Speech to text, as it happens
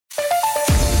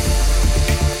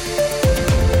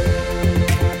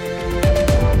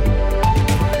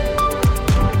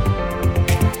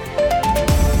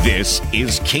This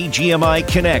is KGMI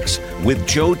Connects with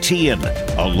Joe Tian,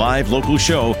 a live local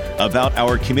show about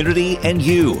our community and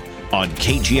you on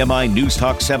KGMI News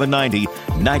Talk 790,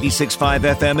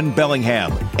 96.5 FM in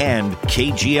Bellingham, and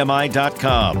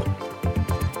KGMI.com.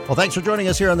 Well, thanks for joining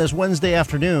us here on this Wednesday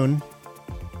afternoon.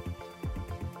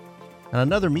 And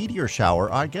another meteor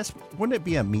shower. I guess, wouldn't it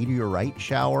be a meteorite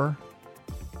shower?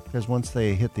 Because once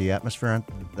they hit the atmosphere,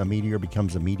 the meteor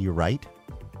becomes a meteorite.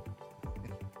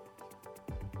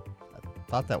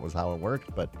 I thought that was how it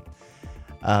worked, but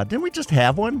didn't we just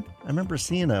have one? I remember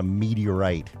seeing a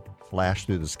meteorite flash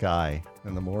through the sky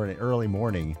in the early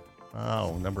morning, a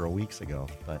number of weeks ago.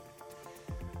 But,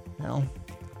 well,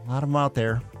 a lot of them out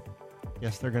there.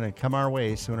 Guess they're going to come our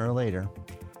way sooner or later.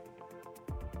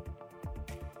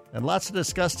 And lots to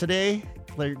discuss today.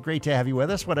 Great to have you with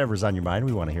us. Whatever's on your mind,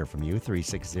 we want to hear from you.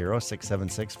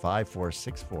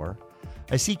 360-676-5464.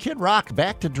 I see Kid Rock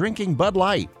back to drinking Bud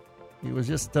Light. He was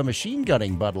just machine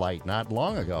gunning Bud Light not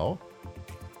long ago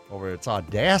over its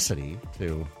audacity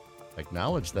to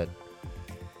acknowledge that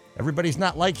everybody's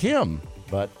not like him.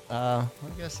 But I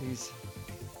guess he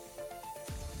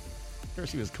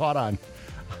was caught on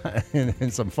in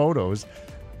some photos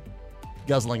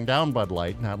guzzling down Bud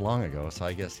Light not long ago. So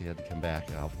I guess he had to come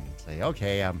back out and say,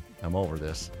 okay, I'm over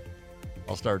this.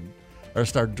 I'll start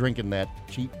drinking that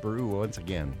cheap brew once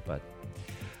again. But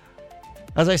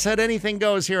as I said, anything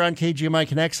goes here on KGMI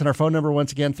Connects, and our phone number,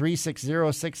 once again,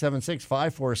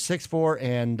 360-676-5464.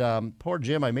 And poor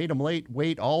Jim, I made him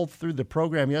wait all through the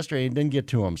program yesterday and didn't get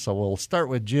to him. So we'll start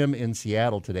with Jim in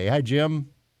Seattle today. Hi, Jim.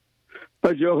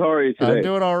 Hi, Joe. How are you today? I'm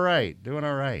doing all right.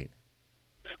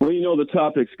 Well, you know the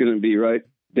topic's going to be, right?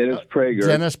 Dennis Prager.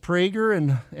 Dennis Prager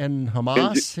and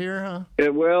Hamas here, huh?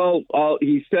 Well,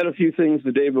 he said a few things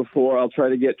the day before. I'll try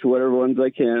to get to whatever ones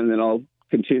I can, and then I'll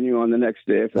continue on the next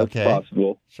day if that's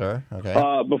possible. Sure. Okay.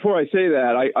 Before I say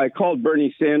that, I called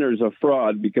Bernie Sanders a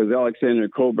fraud because Alexander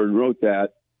Coburn wrote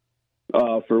that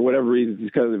for whatever reason,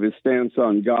 because of his stance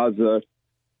on Gaza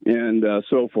and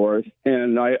so forth.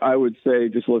 And I would say,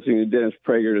 just listening to Dennis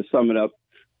Prager, to sum it up,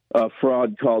 a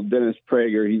fraud called Dennis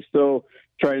Prager. He's still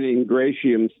trying to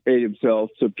ingratiate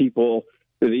himself to people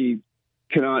that he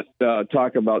cannot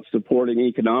talk about supporting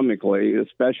economically,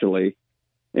 especially.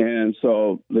 And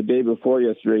so the day before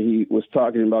yesterday, he was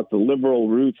talking about the liberal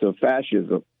roots of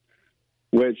fascism,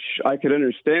 which I could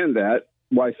understand that,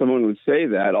 why someone would say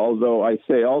that, although I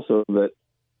say also that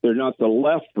they're not the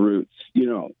left roots,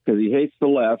 because he hates the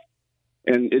left.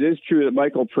 And it is true that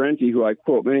Michael Parenti, who I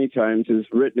quote many times, has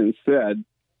written and said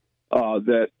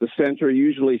that the center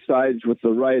usually sides with the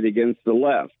right against the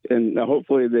left. And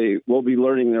hopefully they will be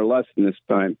learning their lesson this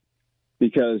time,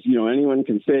 because, anyone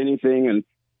can say anything. And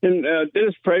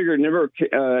Dennis Prager never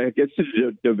gets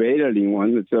to debate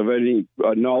anyone that's of any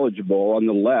knowledgeable on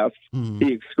the left. Mm-hmm.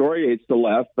 He excoriates the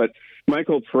left, but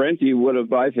Michael Parenti would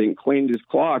have, I think, cleaned his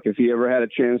clock if he ever had a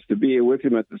chance to be with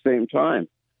him at the same time.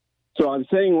 So I'm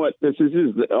saying what this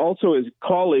is also his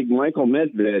colleague, Michael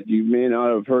Medved. You may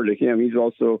not have heard of him. He's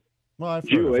also I've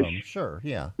Jewish. Heard of him. Sure,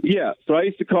 yeah. Yeah, so I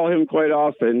used to call him quite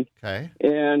often. Okay.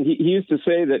 And he used to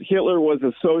say that Hitler was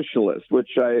a socialist,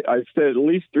 which I've said at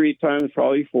least 3 times,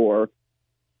 probably 4.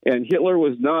 And Hitler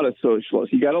was not a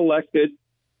socialist. He got elected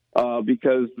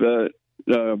because the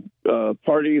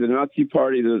party, the Nazi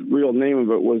Party, the real name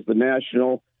of it was the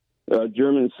National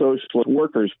German Socialist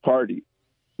Workers' Party.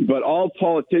 But all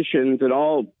politicians and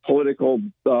all political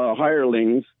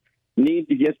hirelings need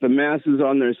to get the masses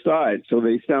on their side, so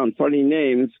they sound funny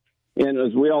names. And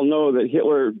as we all know, that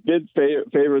Hitler did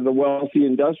favor the wealthy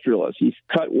industrialists. He's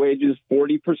cut wages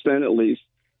 40% at least.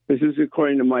 This is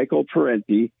according to Michael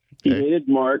Parenti. He hated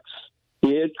Marx. He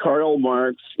hated Karl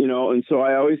Marx, and so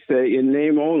I always say in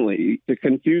name only to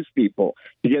confuse people,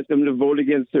 to get them to vote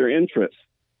against their interests.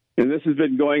 And this has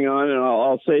been going on, and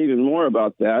I'll say even more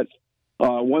about that.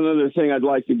 One other thing I'd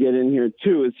like to get in here,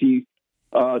 too, is he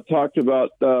talked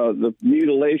about the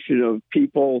mutilation of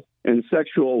people and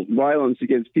sexual violence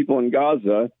against people in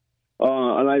Gaza.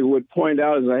 And I would point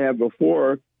out, as I have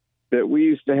before, that we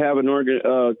used to have an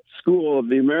school of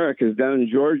the Americas down in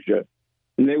Georgia,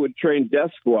 and they would train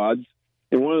death squads.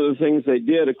 And one of the things they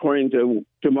did, according to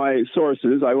my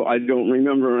sources, I don't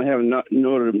remember, and I haven't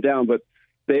noted them down, but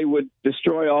they would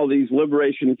destroy all these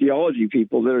liberation theology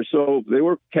people they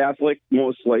were Catholic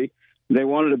mostly. They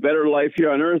wanted a better life here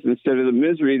on earth instead of the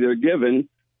misery they're given.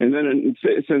 And then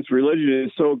since religion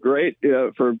is so great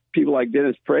for people like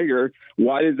Dennis Prager,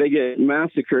 why did they get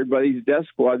massacred by these death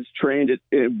squads trained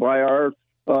by our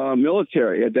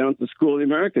military down at the School of the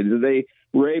Americas? They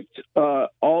raped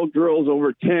all girls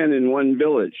over 10 in one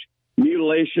village.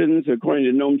 Mutilations, according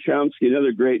to Noam Chomsky,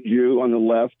 another great Jew on the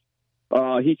left.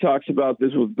 he talks about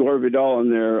this with Gore Vidal in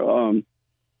their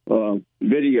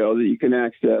video that you can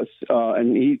access.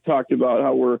 And he talked about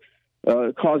how we're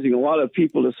causing a lot of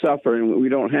people to suffer and we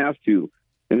don't have to.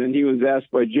 And then he was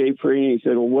asked by Jay Perini, he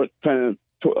said, well, what kind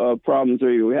of problems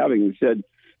are you having? He said,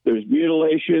 there's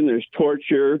mutilation, there's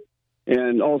torture,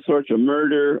 and all sorts of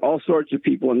murder, all sorts of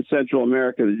people in Central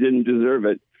America that didn't deserve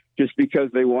it just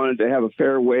because they wanted to have a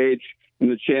fair wage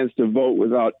and the chance to vote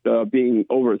without being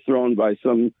overthrown by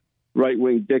some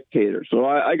right-wing dictator. So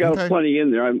I got plenty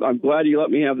in there. I'm glad you let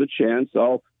me have the chance.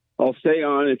 I'll stay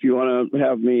on if you want to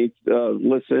have me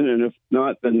listen, and if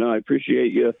not, then I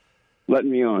appreciate you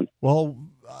letting me on. Well,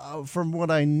 from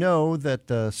what I know, that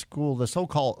the school, it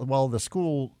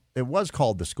was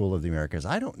called the School of the Americas.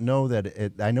 I don't know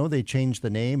that I know they changed the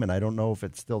name, and I don't know if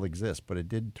it still exists, but it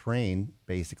did train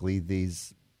basically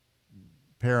these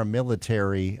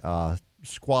paramilitary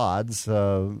squads,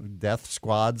 death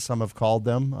squads, some have called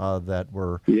them, that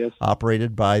were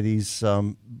operated by these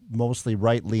mostly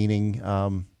right-leaning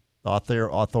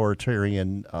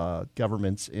authoritarian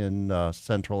governments in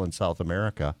Central and South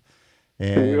America.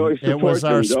 And we always support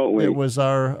them, don't we? It was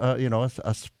our,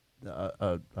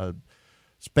 a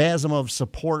spasm of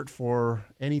support for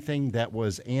anything that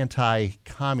was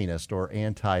anti-communist or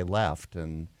anti-left,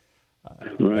 and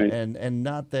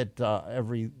not that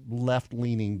every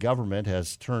left-leaning government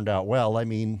has turned out well. I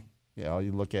mean,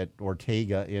 you look at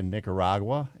Ortega in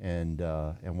Nicaragua and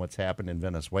what's happened in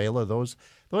Venezuela. Those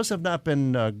have not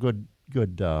been good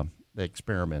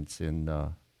experiments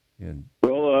in.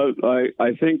 Well,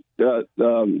 I think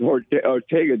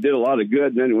Ortega did a lot of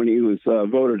good. And then when he was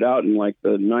voted out in like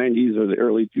the 90s or the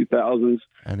early 2000s,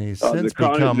 and he's since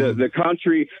become the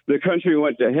country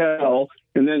went to hell.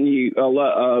 And then he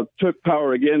took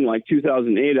power again, like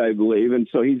 2008, I believe. And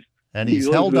so he's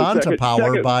held on to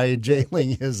power by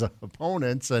jailing his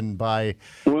opponents and by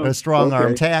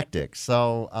strong-arm tactics.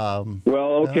 So,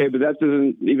 but that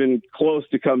doesn't even close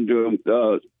to come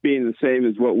to being the same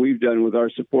as what we've done with our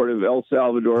support of El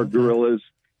Salvador guerrillas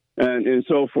and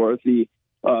so forth. The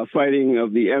fighting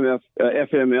of the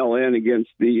FMLN against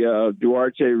the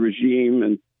Duarte regime,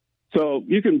 and so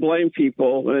you can blame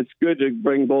people, and it's good to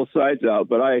bring both sides out.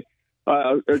 But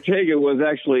Ortega was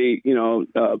actually, a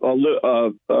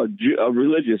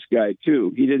religious guy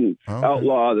too. He didn't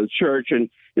outlaw the church, and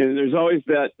there's always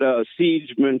that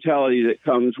siege mentality that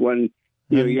comes when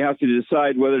you have to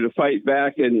decide whether to fight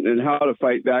back and how to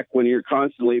fight back when you're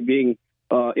constantly being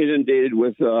inundated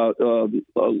with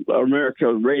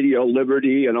America Radio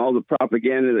Liberty and all the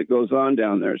propaganda that goes on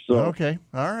down there. So all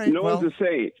right. No one's a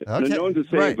saint. Okay. No one's a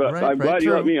saint, but I'm glad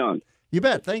you let me on. You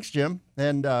bet. Thanks, Jim.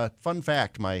 And fun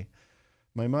fact, my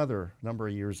mother, a number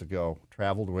of years ago,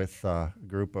 traveled with a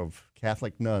group of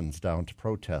Catholic nuns down to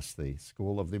protest the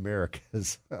School of the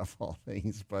Americas, of all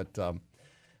things. But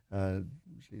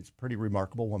she's a pretty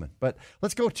remarkable woman. But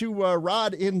let's go to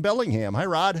Rod in Bellingham. Hi,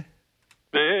 Rod.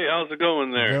 Hey, how's it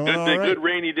going there? Good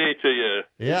rainy day to you.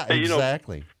 Yeah,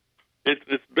 exactly.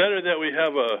 It's better that we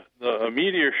have a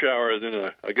meteor shower than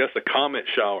a comet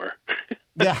shower.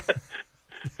 Yeah.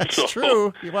 That's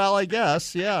true. Well, I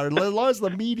guess, yeah. As long as the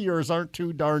meteors aren't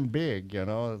too darn big,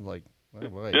 like. Oh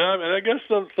boy. Yeah, I mean, I guess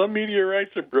some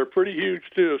meteorites are pretty huge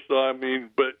too. So I mean,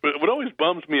 but what always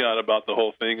bums me out about the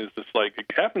whole thing is just like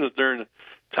it happens during the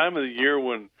time of the year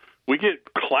when we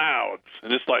get clouds,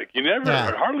 and it's like you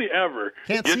hardly ever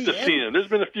get to see them. There's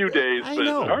been a few days, but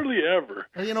hardly ever.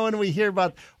 When we hear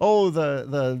about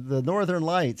the Northern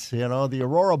Lights, the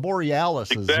Aurora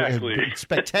Borealis is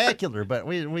spectacular, but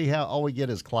all we get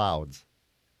is clouds.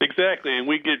 Exactly, and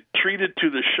we get treated to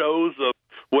the shows of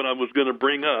what I was going to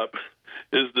bring up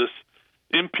is this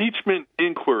impeachment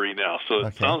inquiry now. So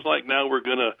it sounds like now we're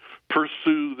going to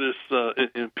pursue this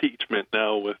impeachment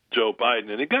now with Joe Biden,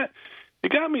 and it got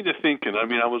me to thinking. I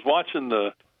mean, I was watching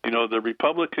the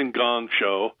Republican Gong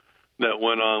show that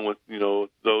went on with,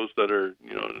 those that are,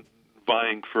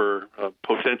 vying for a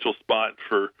potential spot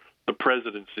for the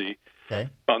presidency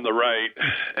on the right.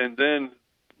 And then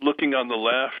looking on the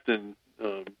left, and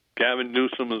Gavin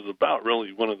Newsom is about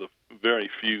really one of the very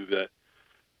few that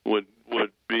would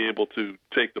be able to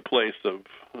take the place of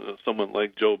someone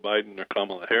like Joe Biden or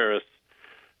Kamala Harris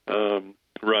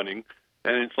running.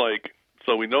 And it's like,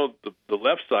 so we know the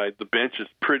left side, the bench is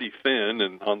pretty thin,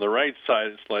 and on the right side,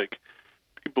 it's like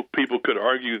people could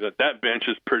argue that bench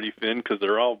is pretty thin because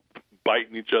they're all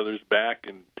biting each other's back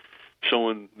and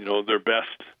showing their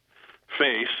best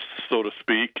face, so to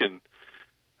speak. And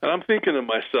I'm thinking to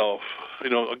myself,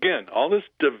 again, all this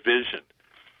division,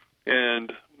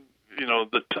 and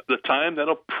the time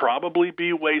that'll probably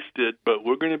be wasted, but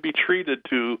we're going to be treated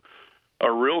to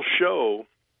a real show,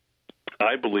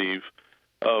 I believe,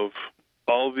 of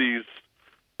all these.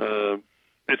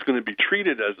 It's going to be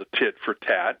treated as a tit for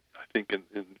tat. I think, in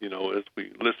as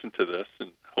we listen to this,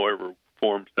 and however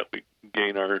forms that we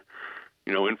gain our,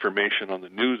 information on the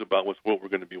news about what we're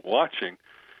going to be watching.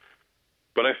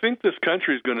 But I think this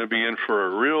country is going to be in for a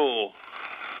real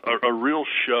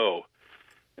show.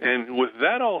 And with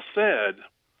that all said,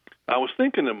 I was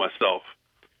thinking to myself,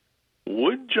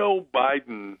 would Joe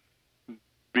Biden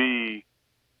be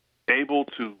able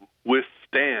to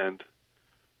withstand,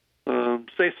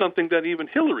 say, something that even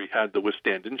Hillary had to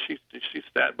withstand? Didn't she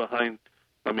sat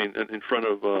in front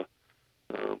of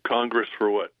Congress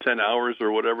for 10 hours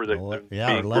or whatever? Or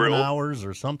 11 hours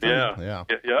or something. Yeah.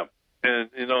 And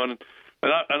I'm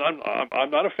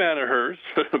not a fan of hers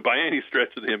by any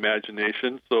stretch of the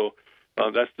imagination. So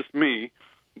that's just me.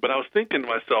 But I was thinking to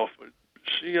myself,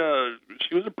 she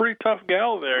was a pretty tough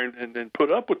gal there, and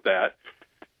put up with that.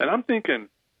 And I'm thinking,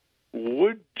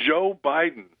 would Joe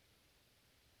Biden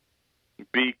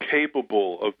be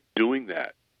capable of doing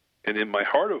that? And in my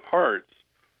heart of hearts,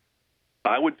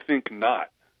 I would think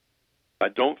not. I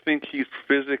don't think he's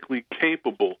physically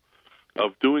capable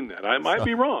of doing that. I might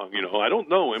be wrong. I don't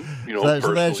know him.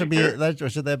 So that should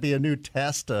be a new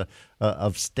test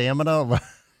of stamina,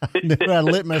 a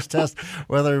litmus test,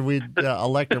 whether we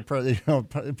elect a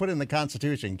put in the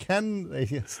Constitution. Can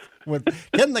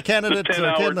the candidates? It's a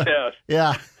 10-hour test.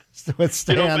 Yeah,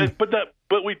 withstand.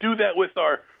 But we do that with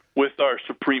our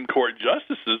Supreme Court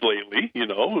justices lately.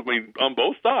 On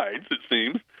both sides, it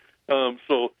seems.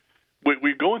 So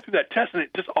we're going through that test, and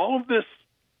just all of this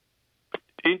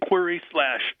inquiry /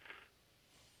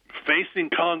 facing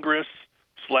Congress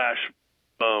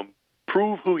 /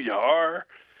 prove who you are.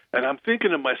 And I'm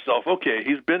thinking to myself, okay,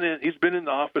 he's been in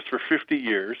the office for 50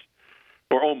 years,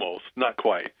 or almost, not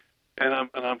quite. And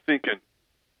I'm thinking,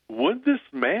 would this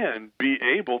man be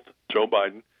able, Joe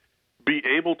Biden, be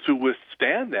able to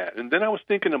withstand that? And then I was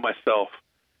thinking to myself,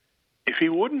 if he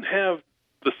wouldn't have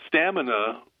the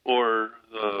stamina or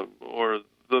the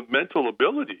mental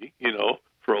ability,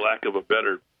 for lack of a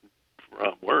better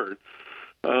word,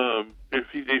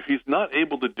 if he's not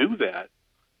able to do that,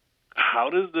 how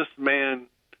does this man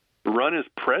run as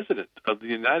president of the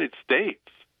United States?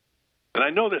 And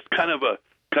I know that's kind of a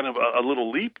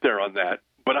little leap there on that,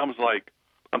 but I'm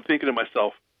thinking to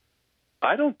myself,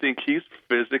 I don't think he's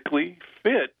physically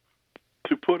fit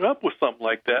to put up with something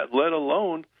like that, let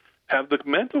alone have the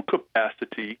mental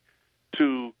capacity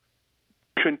to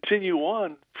continue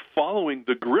on following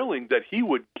the grilling that he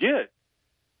would get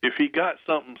if he got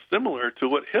something similar to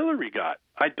what Hillary got.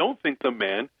 I don't think the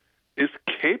man is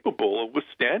capable of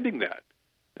withstanding that.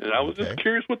 And I was just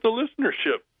curious what the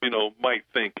listenership, might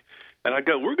think. And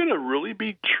we're going to really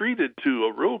be treated to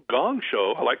a real gong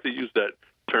show. I like to use that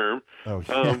term.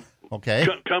 Okay.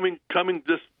 Coming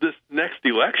this next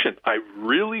election, I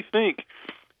really think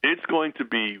it's going to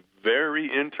be very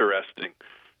interesting.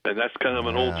 And that's kind of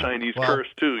an old Chinese curse,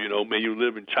 too. May you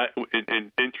live in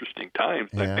interesting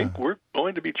times. Yeah. I think we're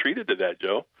going to be treated to that,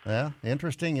 Joe. Yeah,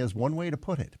 interesting is one way to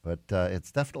put it, but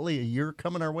it's definitely a year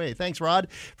coming our way. Thanks, Rod.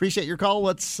 Appreciate your call.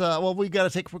 We've got to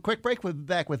take a quick break. We'll be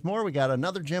back with more. We got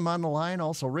another Jim on the line,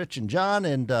 also Rich and John,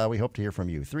 and we hope to hear from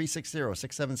you.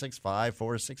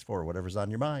 360-676-5464, whatever's on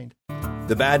your mind.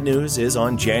 The bad news is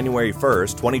on January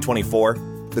 1st,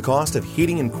 2024, the cost of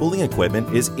heating and cooling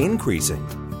equipment is increasing.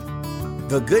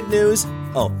 The good news,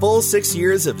 a full 6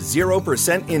 years of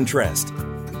 0% interest.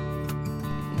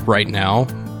 Right now,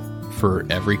 for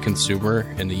every consumer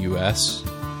in the U.S.,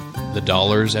 the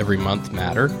dollars every month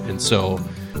matter. And so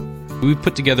we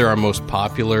put together our most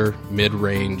popular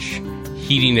mid-range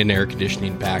heating and air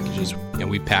conditioning packages, and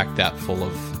we packed that full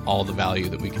of all the value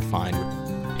that we could find.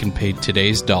 You can pay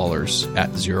today's dollars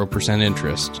at 0%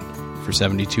 interest for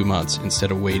 72 months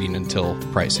instead of waiting until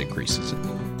price increases.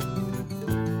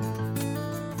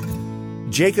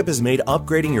 Jacob has made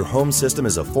upgrading your home system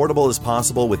as affordable as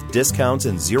possible with discounts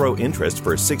and 0 interest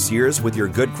for 6 years with your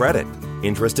good credit.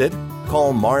 Interested?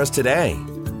 Call Mars today.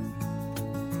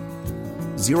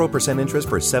 0% interest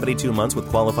for 72 months with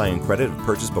qualifying credit if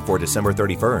purchased before December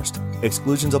 31st.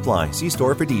 Exclusions apply. See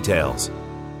store for details.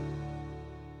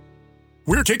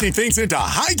 We're kicking things into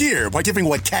high gear by giving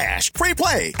away cash, free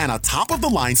play, and a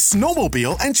top-of-the-line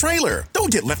snowmobile and trailer.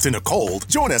 Don't get left in the cold.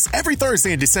 Join us every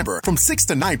Thursday in December from 6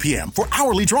 to 9 p.m. for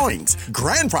hourly drawings.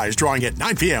 Grand prize drawing at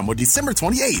 9 p.m. on December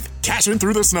 28th. Cashing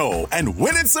through the snow and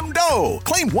winning some dough.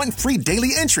 Claim 1 free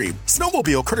daily entry.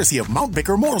 Snowmobile courtesy of Mount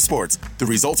Baker Motorsports. The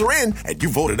results are in, and you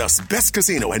voted us Best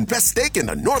Casino and Best Steak in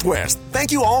the Northwest.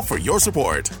 Thank you all for your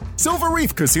support. Silver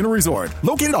Reef Casino Resort,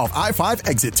 located off I-5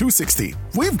 exit 260.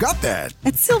 We've got that.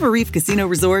 At Silver Reef Casino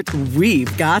Resort,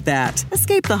 we've got that.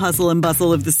 Escape the hustle and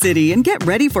bustle of the city and get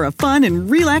ready for a fun and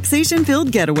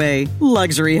relaxation-filled getaway.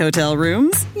 Luxury hotel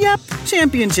rooms? Yep.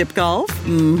 Championship golf?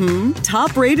 Mm-hmm.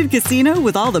 Top-rated casino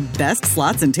with all the best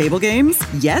slots and table games?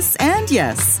 Yes and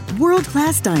yes.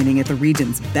 World-class dining at the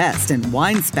region's best and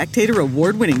Wine Spectator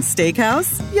award-winning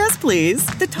steakhouse? Yes, please.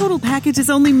 The total package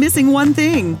is only missing one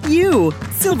thing. You.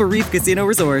 Silver Reef Casino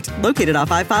Resort, located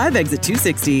off I-5 exit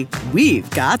 260. We've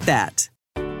got that.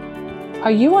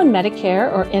 Are you on Medicare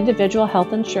or individual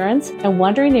health insurance and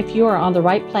wondering if you are on the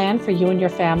right plan for you and your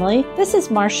family? This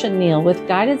is Marcia Neal with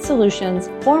Guided Solutions,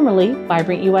 formerly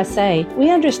Vibrant USA. We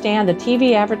understand the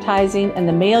TV advertising and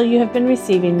the mail you have been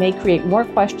receiving may create more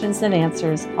questions than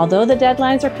answers. Although the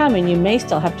deadlines are coming, you may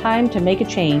still have time to make a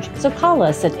change. So call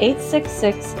us at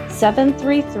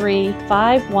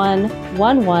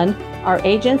 866-733-5111. Our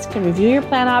agents can review your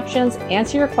plan options,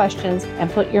 answer your questions, and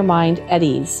put your mind at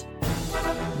ease.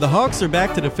 The Hawks are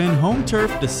back to defend home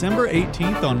turf December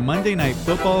 18th on Monday Night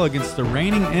Football against the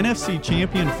reigning NFC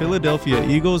champion Philadelphia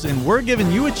Eagles, and we're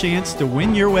giving you a chance to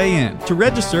win your way in. To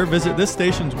register, visit this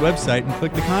station's website and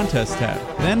click the Contest tab.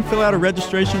 Then fill out a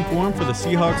registration form for the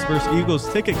Seahawks vs.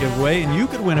 Eagles ticket giveaway, and you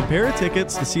could win a pair of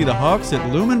tickets to see the Hawks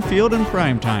at Lumen Field in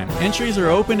primetime. Entries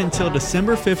are open until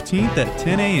December 15th at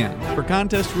 10 a.m. For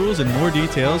contest rules and more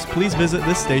details, please visit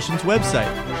this station's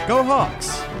website. Go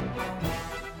Hawks!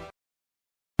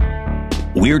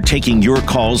 We're taking your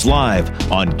calls live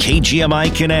on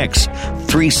KGMI Connects,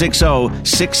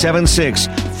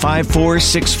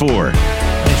 360-676-5464.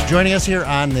 Thanks for joining us here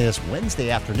on this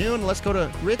Wednesday afternoon. Let's go to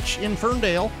Rich in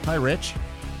Ferndale. Hi, Rich.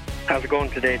 How's it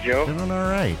going today, Joe? Doing all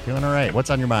right. What's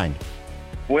on your mind?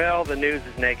 Well, the news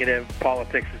is negative.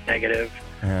 Politics is negative.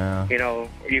 Yeah. You know,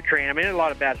 Ukraine, I mean, there's a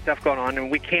lot of bad stuff going on,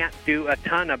 and we can't do a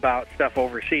ton about stuff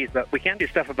overseas, but we can do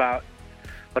stuff about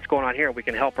what's going on here. We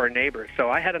can help our neighbors. So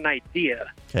I had an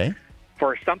idea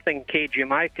for something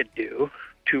KGMI could do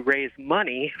to raise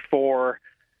money for,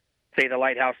 say, the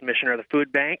Lighthouse Mission or the Food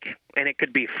Bank, and it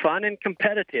could be fun and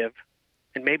competitive,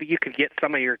 and maybe you could get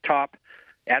some of your top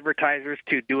advertisers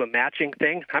to do a matching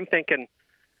thing. I'm thinking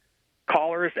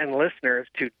callers and listeners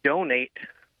to donate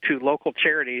to local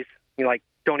charities, you know, like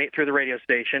donate through the radio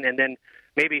station, and then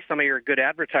maybe some of your good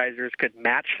advertisers could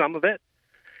match some of it.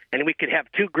 And we could have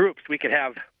two groups. We could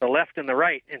have the left and the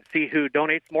right and see who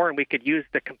donates more, and we could use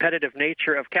the competitive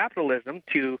nature of capitalism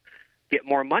to get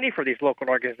more money for these local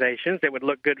organizations. It would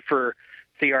look good for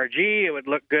CRG. It would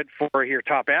look good for your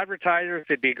top advertisers.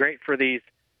 It'd be great for these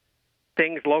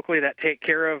things locally that take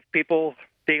care of people's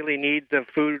daily needs of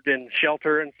food and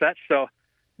shelter and such. So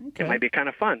it might be kind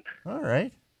of fun. All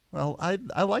right. Well,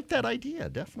 I like that idea,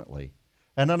 definitely.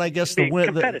 And then I guess the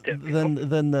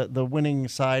winning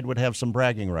side would have some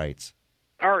bragging rights.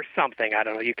 Or something. I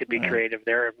don't know. You could be creative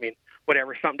there. I mean,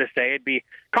 whatever, something to say. It'd be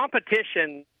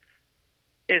competition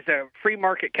is a free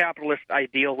market capitalist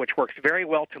ideal which works very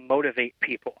well to motivate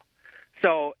people.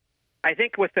 So I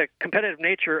think with the competitive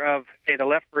nature of, say, the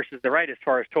left versus the right as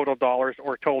far as total dollars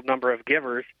or total number of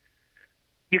givers,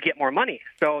 you get more money.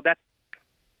 So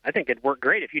I think it'd work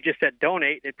great. If you just said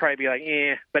donate, it'd probably be like,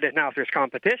 but now if there's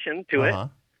competition to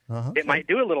it might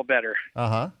do a little better.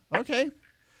 Okay.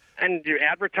 And your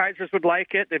advertisers would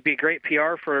like it. It'd be great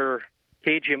PR for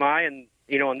KGMI. And,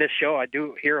 you know, on this show, I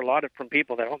do hear a lot from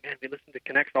people that, oh, man, we listen to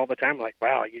Connects all the time. I'm like,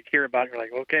 wow, you hear about it, you're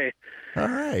like, okay. All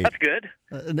right. That's good.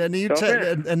 And then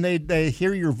they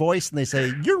hear your voice and they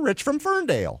say, you're Rich from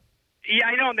Ferndale. Yeah,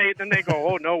 I know, and they go,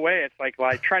 oh, no way. It's like, well,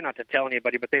 I try not to tell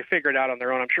anybody, but they figure it out on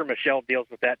their own. I'm sure Michelle deals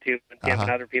with that, too, and Tim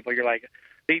and other people. You're like,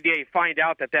 they find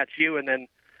out that that's you, and then,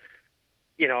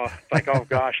 you know, it's like, oh,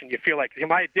 gosh, and you feel like,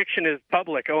 my addiction is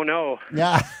public. Oh, no.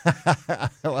 Yeah.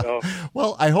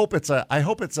 Well, I hope it's a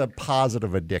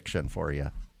positive addiction for you.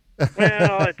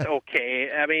 Well, it's okay.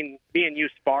 I mean, me and you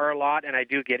spar a lot, and I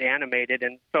do get animated,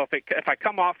 and so if I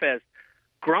come off as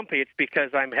grumpy, it's because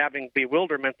I'm having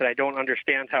bewilderment that I don't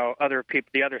understand how other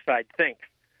people, the other side, thinks.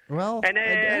 Well, and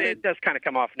it does kind of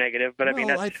come off negative, but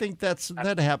I think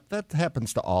that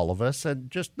happens to all of us, and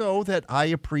just know that I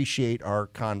appreciate our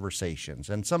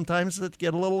conversations, and sometimes it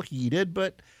get a little heated,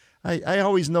 but I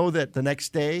always know that the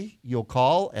next day you'll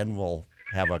call and we'll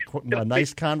have a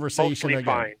nice conversation again.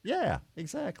 Fine. Yeah,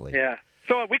 exactly. Yeah.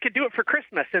 So we could do it for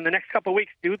Christmas in the next couple of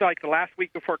weeks. Do like the last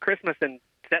week before Christmas and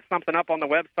set something up on the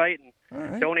website and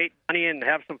donate money and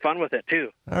have some fun with it, too.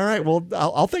 All right. Well,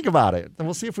 I'll think about it, and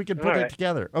we'll see if we can put it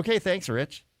together. Okay. Thanks,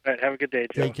 Rich. All right. Have a good day,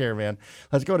 Joe. Take care, man.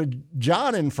 Let's go to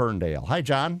John in Ferndale. Hi,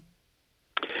 John.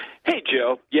 Hey,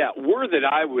 Joe. Yeah, were that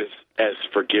I was as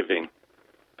forgiving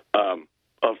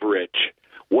of Rich,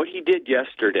 what he he did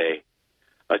yesterday,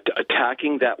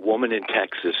 attacking that woman in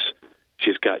Texas.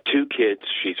 She's got 2 kids.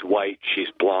 She's white. She's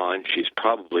blonde. She's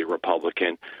probably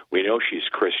Republican. We know she's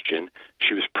Christian.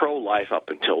 She was pro-life up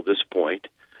until this point.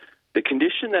 The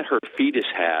condition that her fetus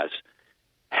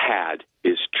had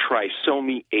is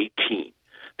trisomy 18.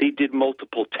 They did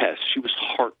multiple tests. She was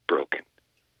heartbroken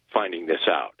finding this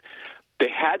out. They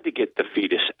had to get the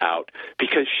fetus out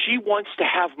because she wants to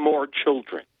have more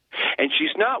children. And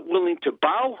she's not willing to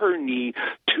bow her knee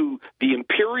to the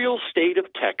imperial state of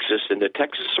Texas and the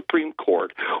Texas Supreme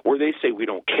Court, where they say we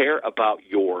don't care about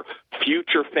your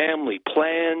future family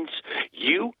plans.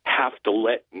 You have to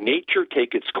let nature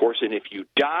take its course, and if you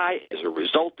die as a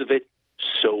result of it,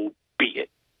 so be it.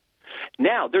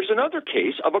 Now, there's another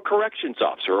case of a corrections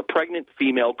officer, a pregnant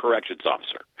female corrections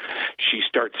officer. She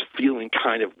starts feeling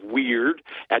kind of weird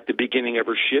at the beginning of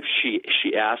her shift. She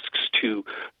asks to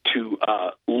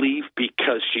leave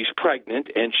because she's pregnant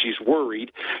and she's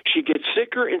worried. She gets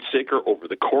sicker and sicker over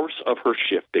the course of her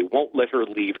shift. They won't let her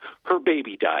leave. Her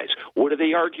baby dies. What do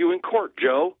they argue in court,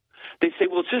 Joe? They say,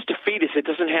 well, it's just a fetus. It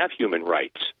doesn't have human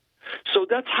rights. So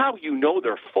that's how you know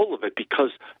they're full of it,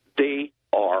 because they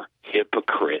are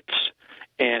hypocrites.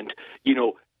 And, you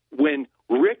know, when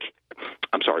Rich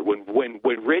and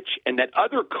that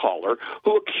other caller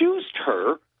who accused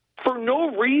her for no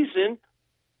reason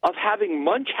of having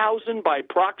Munchausen by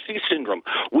proxy syndrome,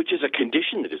 which is a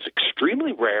condition that is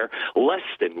extremely rare, less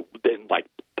than like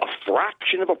a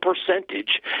fraction of a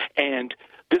percentage, and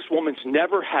this woman's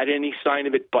never had any sign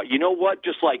of it. But you know what?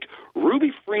 Just like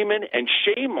Ruby Freeman and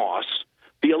Shay Moss,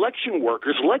 the election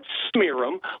workers, let's smear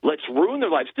them. Let's ruin their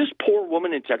lives. This poor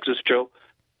woman in Texas, Joe,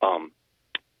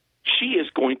 she is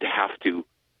going to have to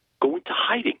go into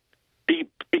hiding,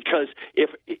 because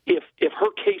if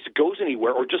her case goes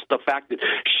anywhere, or just the fact that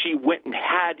she went and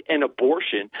had an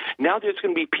abortion, now there's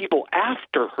going to be people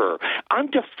after her. I'm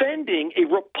defending a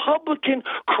Republican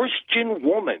Christian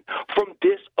woman from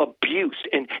this abuse,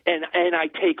 and I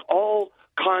take all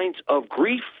kinds of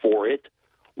grief for it,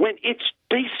 when it's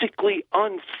basically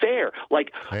unfair.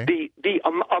 Like the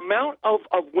amount of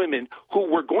women who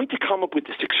were going to come up with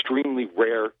this extremely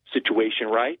rare situation,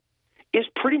 right, is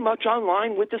pretty much on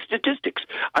line with the statistics.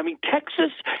 I mean,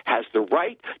 Texas has the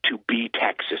right to be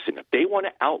Texas, and if they want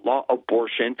to outlaw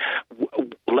abortion,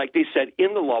 like they said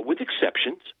in the law, with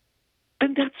exceptions,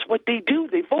 then that's what they do.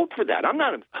 They vote for that. I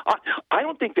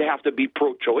don't think they have to be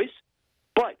pro-choice,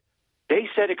 but they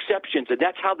said exceptions, and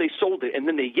that's how they sold it. And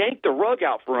then they yanked the rug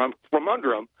out from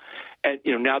under them. And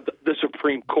now the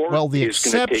Supreme Court. Well, the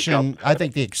exception, I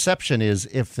think the exception is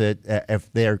if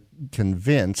they're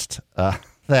convinced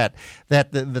that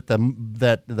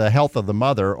the health of the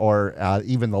mother, or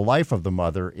even the life of the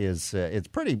mother, is it's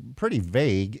pretty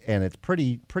vague, and it's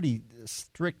pretty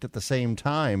strict at the same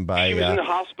time. She was in the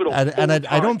hospital, and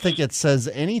I don't think it says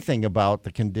anything about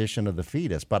the condition of the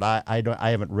fetus. But I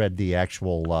haven't read the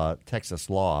actual Texas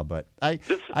law. But I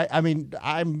mean,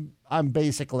 I'm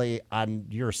basically on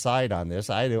your side on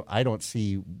this. I don't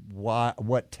see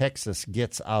what Texas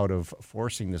gets out of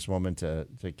forcing this woman to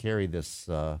carry this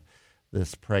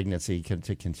pregnancy,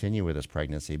 to continue with this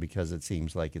pregnancy, because it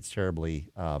seems like it's terribly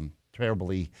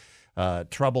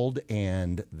troubled,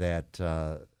 and that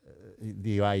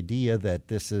the idea that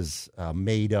this is a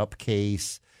made-up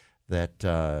case, that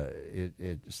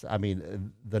I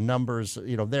mean, the numbers,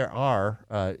 there are,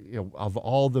 of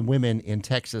all the women in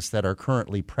Texas that are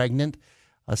currently pregnant,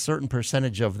 a certain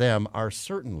percentage of them are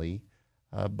certainly,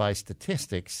 by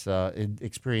statistics,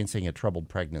 experiencing a troubled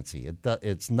pregnancy.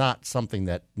 It's not something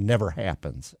that never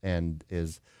happens and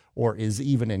is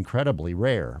even incredibly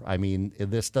rare. I mean,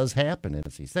 this does happen in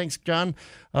Tennessee. Thanks, John,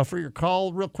 for your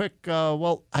call. Real quick,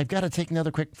 well, I've got to take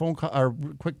another quick phone call or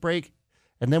quick break,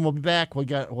 and then we'll be back.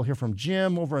 We'll hear from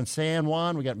Jim over in San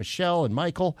Juan. We got Michelle and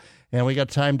Michael, and we got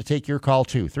time to take your call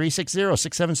too.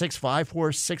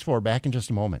 360-676-5464. Back in just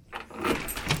a moment.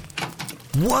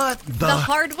 What the? The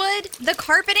hardwood, the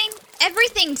carpeting,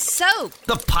 everything's soaked.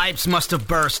 The pipes must have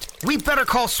burst. We better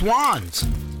call Swans.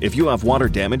 If you have water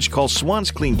damage, call Swans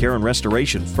Clean Care and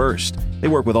Restoration first. They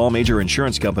work with all major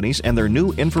insurance companies, and their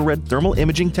new infrared thermal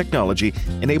imaging technology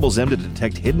enables them to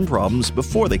detect hidden problems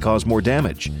before they cause more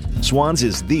damage. Swans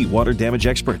is the water damage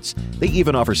experts. They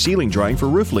even offer ceiling drying for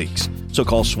roof leaks. So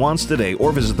call Swans today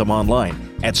or visit them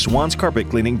online at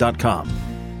swanscarpetcleaning.com.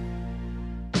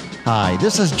 Hi,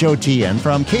 this is Joe Tian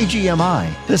from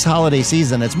KGMI. This holiday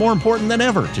season, it's more important than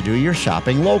ever to do your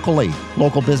shopping locally.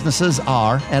 Local businesses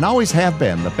are and always have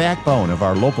been the backbone of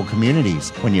our local communities.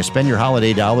 When you spend your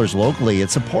holiday dollars locally, it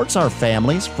supports our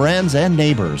families, friends, and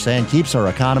neighbors and keeps our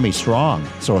economy strong.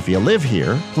 So if you live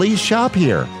here, please shop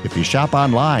here. If you shop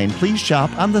online, please shop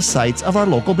on the sites of our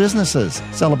local businesses,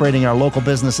 celebrating our local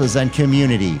businesses and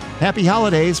community. Happy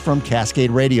holidays from Cascade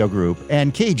Radio Group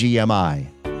and KGMI.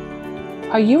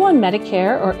 Are you on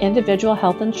Medicare or individual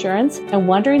health insurance and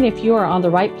wondering if you are on the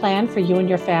right plan for you and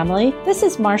your family? This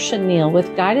is Marcia Neal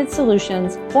with Guided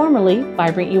Solutions, formerly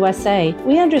Vibrant USA.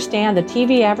 We understand the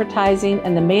TV advertising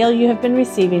and the mail you have been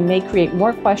receiving may create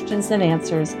more questions than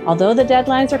answers. Although the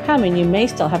deadlines are coming, you may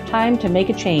still have time to make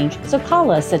a change. So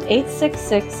call us at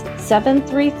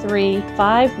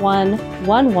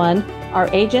 866-733-5111.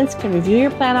 Our agents can review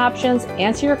your plan options,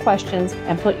 answer your questions,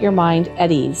 and put your mind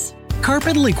at ease.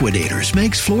 Carpet Liquidators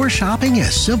makes floor shopping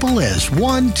as simple as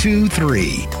 1, 2,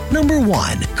 3. Number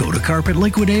 1, go to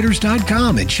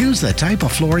carpetliquidators.com and choose the type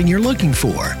of flooring you're looking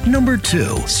for. Number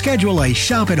 2, schedule a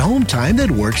shop-at-home time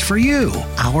that works for you.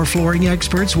 Our flooring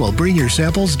experts will bring your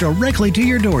samples directly to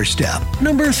your doorstep.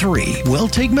 Number 3, we'll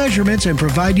take measurements and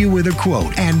provide you with a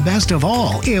quote. And best of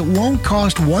all, it won't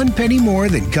cost 1 penny more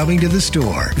than coming to the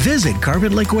store. Visit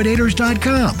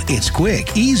carpetliquidators.com. It's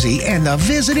quick, easy, and the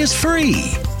visit is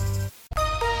free.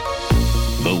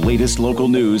 The latest local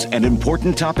news and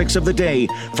important topics of the day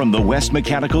from the West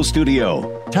Mechanical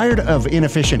Studio. Tired of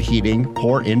inefficient heating,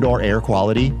 poor indoor air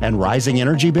quality, and rising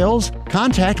energy bills?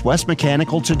 Contact West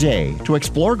Mechanical today to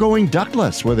explore going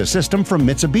ductless with a system from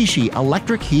Mitsubishi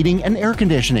Electric Heating and Air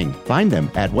Conditioning. Find them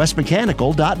at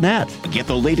westmechanical.net. Get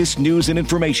the latest news and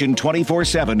information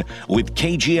 24/7 with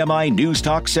KGMI News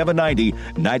Talk 790,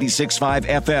 96.5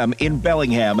 FM in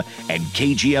Bellingham and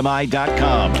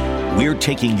KGMI.com. We're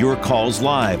taking your calls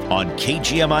live on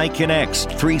KGMI Connects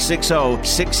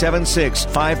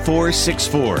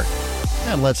 360-676-5464.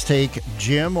 And let's take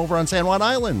Jim over on San Juan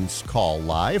Island's call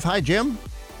live. Hi, Jim.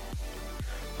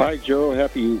 Hi, Joe.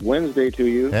 Happy Wednesday to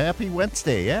you. Happy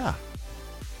Wednesday, yeah.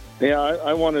 Yeah,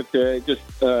 I wanted to just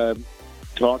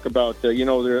talk about,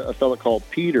 a fellow called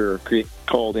Peter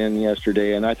called in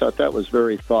yesterday, and I thought that was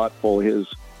very thoughtful. His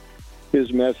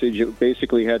message, it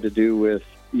basically had to do with,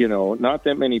 not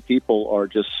that many people are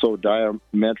just so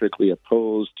diametrically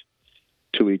opposed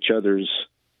to each other's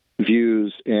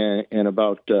views and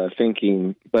about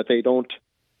thinking, but we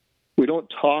don't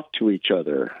talk to each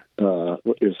other.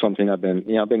 Is something I've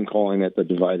been calling it the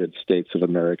divided states of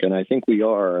America, and I think we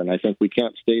are, and I think we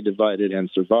can't stay divided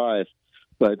and survive.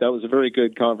 But that was a very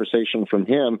good conversation from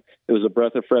him. It was a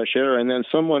breath of fresh air, and then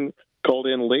someone called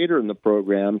in later in the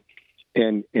program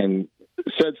and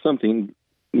said something.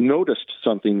 Noticed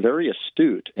something very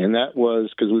astute, and that was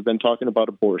because we've been talking about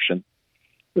abortion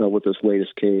with this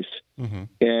latest case,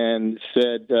 and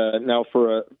said, now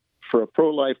for a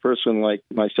pro-life person like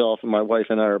myself and my wife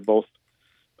and I are both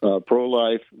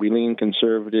pro-life, we lean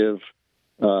conservative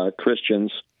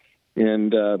Christians,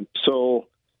 and so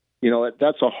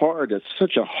it's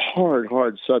such a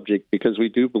hard subject because we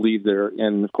do believe there,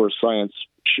 and of course science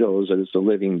shows that it's a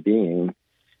living being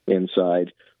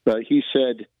inside. But he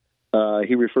said.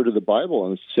 He referred to the Bible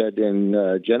and said in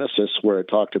Genesis where it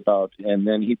talked about, and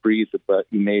then he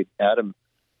made Adam,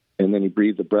 and then he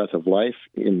breathed the breath of life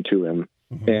into him.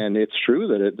 And it's true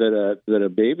that a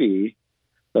baby,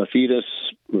 a fetus,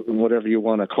 whatever you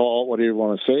want to call it, whatever you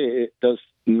want to say, it does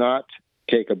not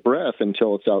take a breath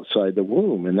until it's outside the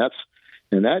womb, and that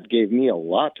gave me a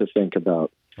lot to think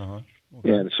about. Okay.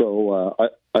 And so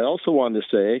I also wanted to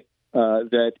say.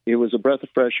 That it was a breath of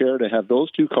fresh air to have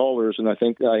those two callers, and I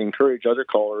think I encourage other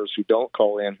callers who don't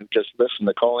call in, who just listen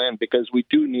to call in, because we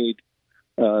do need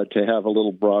to have a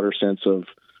little broader sense of,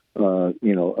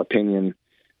 opinion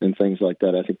and things like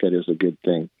that. I think that is a good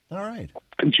thing. All right.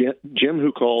 Jim,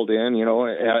 who called in,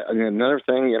 another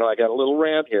thing, I got a little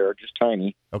rant here, just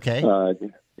tiny. Okay.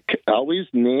 Always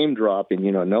name dropping,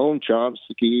 Noam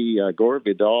Chomsky, Gore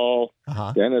Vidal,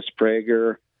 Dennis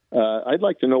Prager. I'd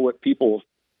like to know what people's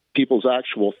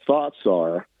actual thoughts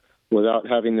are without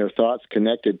having their thoughts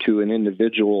connected to an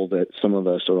individual that some of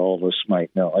us or all of us might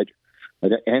know.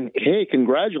 And hey,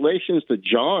 congratulations to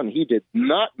John. He did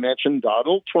not mention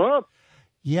Donald Trump.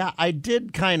 Yeah, I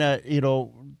did kind of,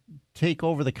 take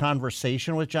over the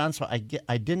conversation with John, so I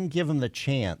didn't give him the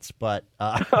chance. But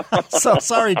so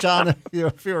sorry, John,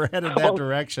 if you were headed that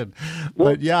direction.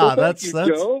 But yeah,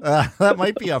 that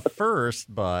might be a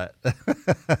first, but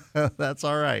that's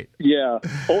all right. Yeah.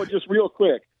 Oh, just real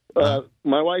quick.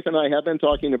 My wife and I have been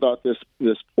talking about this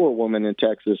poor woman in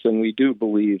Texas, and we do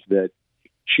believe that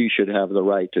she should have the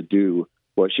right to do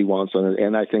what she wants on it.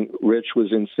 And I think Rich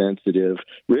was insensitive.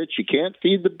 Rich, you can't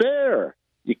feed the bear.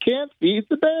 You can't feed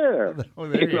the bear. Oh,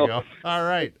 there you go. All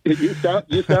right. You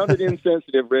sounded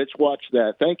insensitive, Rich. Watch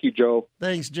that. Thank you, Joe.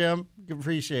 Thanks, Jim.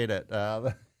 Appreciate it.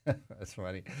 That's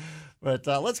funny. But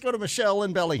let's go to Michelle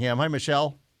in Bellingham. Hi,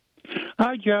 Michelle.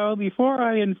 Hi, Joe. Before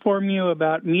I inform you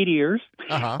about meteors,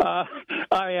 I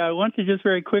want to just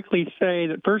very quickly say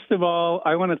that, first of all,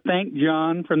 I want to thank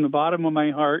John from the bottom of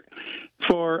my heart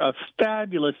for a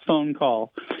fabulous phone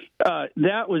call.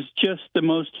 That was just the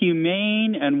most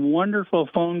humane and wonderful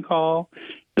phone call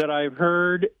that I've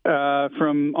heard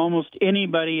from almost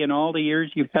anybody in all the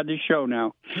years you've had the show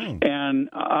now. And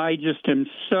I just am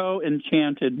so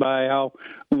enchanted by how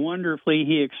wonderfully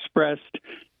he expressed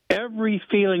every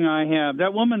feeling I have.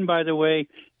 That woman, by the way,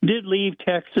 did leave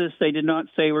Texas. They did not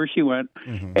say where she went.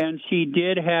 And she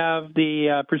did have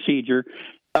the procedure.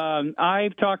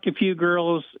 I've talked a few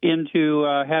girls into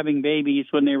having babies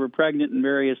when they were pregnant in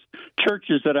various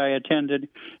churches that I attended.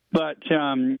 But,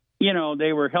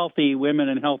 they were healthy women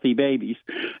and healthy babies.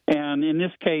 And in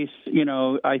this case,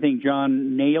 I think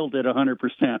John nailed it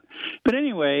 100%. But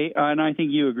anyway, and I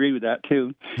think you agree with that,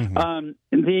 too.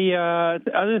 The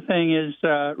other thing is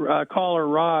caller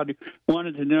Rod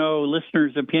wanted to know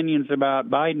listeners' opinions about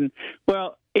Biden.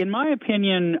 Well, in my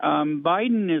opinion,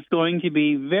 Biden is going to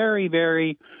be very,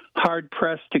 very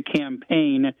hard-pressed to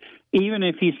campaign, even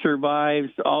if he survives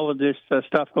all of this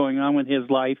stuff going on with his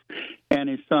life and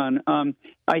his son.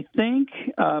 I think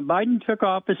Biden took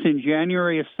office in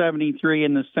January of 1973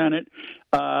 in the Senate,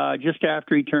 just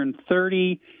after he turned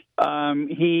 30.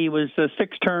 He was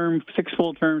six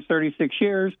full terms, 36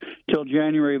 years, till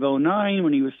January of 2009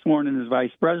 when he was sworn in as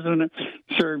vice president,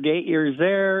 served 8 years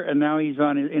there, and now he's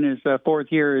in his fourth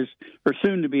year or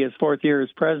soon to be his fourth year as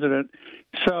president.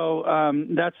 So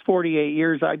that's 48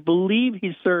 years. I believe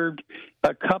he served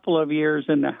a couple of years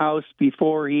in the House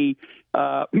before he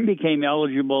became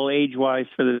eligible age-wise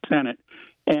for the Senate.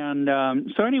 And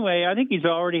so anyway, I think he's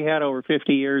already had over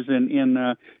 50 years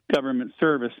in government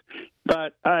service.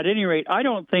 But at any rate, I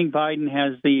don't think Biden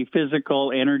has the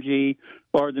physical energy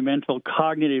or the mental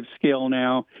cognitive skill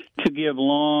now to give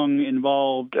long,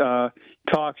 involved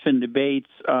talks and debates.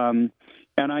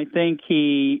 And I think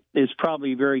he is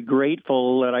probably very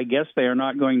grateful that I guess they are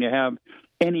not going to have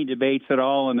any debates at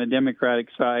all on the Democratic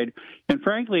side. And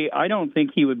frankly, I don't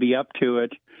think he would be up to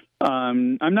it.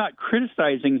 I'm not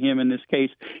criticizing him in this case,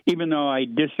 even though I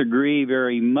disagree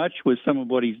very much with some of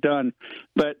what he's done.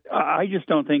 But I just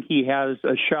don't think he has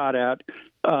a shot at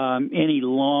any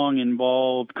long,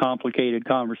 involved, complicated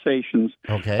conversations.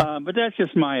 Okay. But that's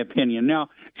just my opinion. Now,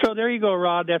 so there you go,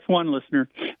 Rod. That's one listener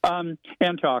and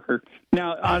talker.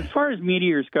 Now, as far as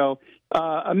meteors go,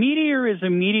 a meteor is a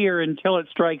meteor until it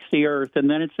strikes the Earth, and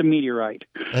then it's a meteorite.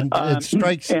 And it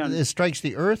strikes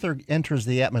the Earth or enters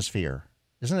the atmosphere?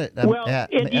 Isn't it? Well,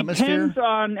 it depends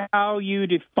on how you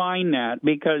define that,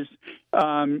 because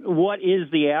what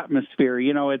is the atmosphere?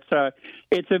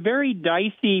 It's a very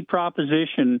dicey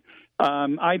proposition.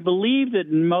 I believe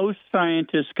that most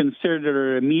scientists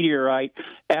consider it a meteorite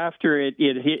after it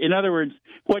hit. In other words,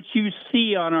 what you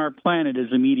see on our planet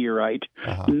is a meteorite,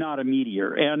 not a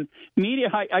meteor. And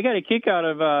I got a kick out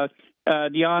of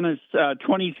Deanna's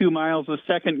 22 miles a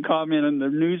second comment in the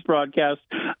news broadcast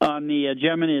on the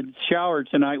Geminid shower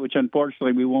tonight, which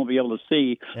unfortunately we won't be able to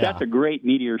see. Yeah. That's a great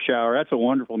meteor shower. That's a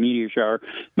wonderful meteor shower.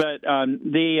 But I've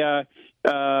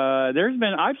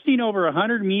seen over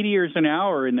 100 meteors an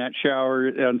hour in that shower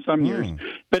on some years.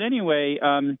 But anyway,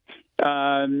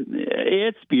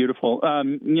 it's beautiful.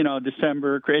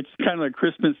 December, it's kind of like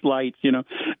Christmas lights,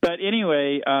 But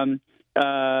anyway,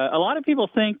 a lot of people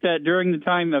think that during the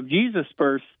time of Jesus'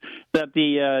 birth that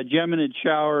the Geminid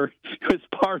shower was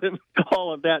part of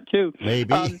all of that too.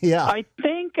 Maybe, yeah. I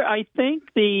think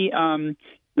the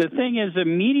thing is, the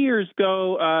meteors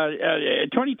go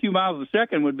 22 miles a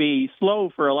second would be slow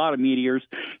for a lot of meteors,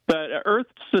 but Earth's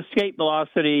escape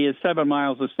velocity is 7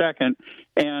 miles a second,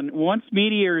 and once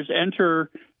meteors enter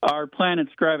our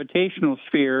planet's gravitational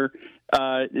sphere,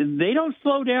 they don't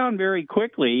slow down very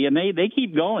quickly, and they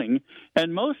keep going.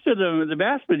 And most of them, the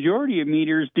vast majority of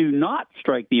meteors do not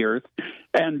strike the Earth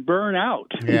and burn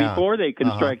out before they can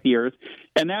strike the Earth.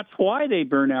 And that's why they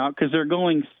burn out, because they're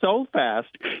going so fast.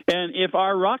 And if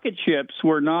our rocket ships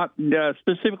were not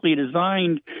specifically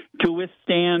designed to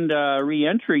withstand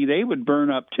re-entry, they would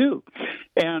burn up too.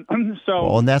 And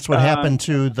so, and that's what happened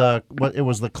to it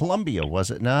was the Columbia,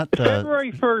 was it not?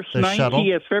 February 1st,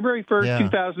 yes, Februry 1st,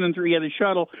 2003. Yeah, the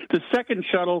shuttle, the second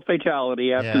shuttle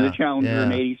fatality after the Challenger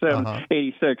in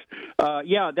 86.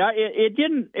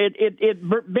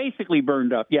 It basically burned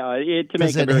burned up. Yeah, to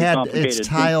make it very complicated. Its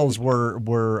tiles were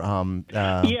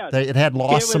yes, it had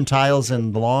lost some tiles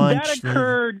in the launch. That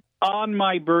occurred on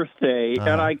my birthday,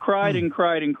 and I cried and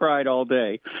cried and cried all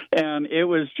day, and it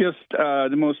was just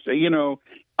the most,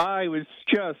 I was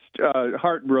just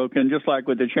heartbroken, just like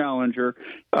with the Challenger,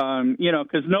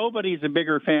 because nobody's a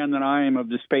bigger fan than I am of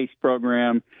the space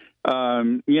program. I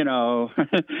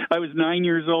was 9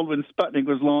 years old when Sputnik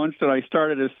was launched, and I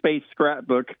started a space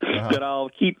scrapbook that I'll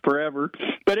keep forever.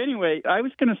 But anyway, I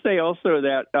was going to say also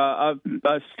that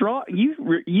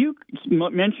you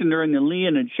mentioned during the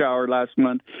Leonid shower last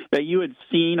month that you had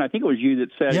seen, I think it was you that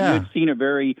said you had seen a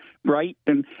very bright,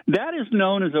 and that is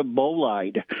known as a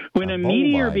bolide. When a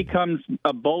meteor becomes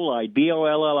a bolide,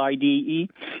 B-O-L-L-I-D-E,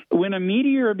 when a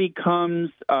meteor becomes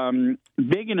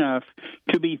big enough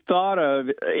to be thought of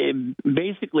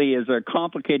basically as a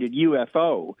complicated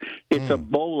UFO, it's a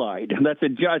bolide.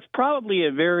 It's probably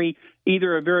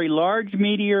either a very large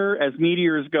meteor, as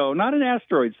meteors go, not an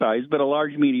asteroid size, but a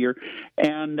large meteor,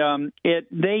 and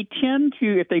they tend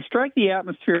to, if they strike the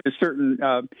atmosphere at a certain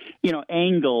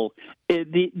angle,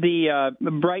 the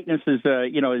brightness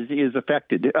is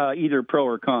affected, either pro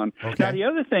or con. Okay. Now the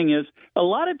other thing is, a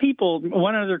lot of people.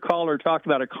 One other caller talked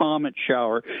about a comet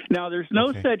shower. Now there's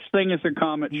no such thing as a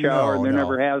comet shower, and there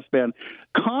never has been.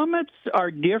 Comets are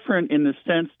different in the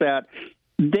sense that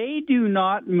they do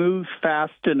not move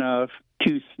fast enough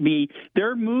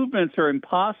their movements are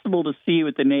impossible to see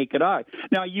with the naked eye.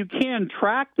 Now, you can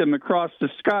track them across the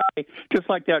sky, just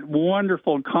like that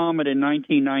wonderful comet in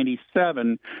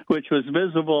 1997, which was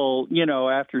visible,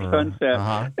 after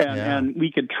sunset, and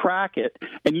we could track it,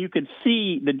 and you could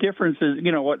see the differences,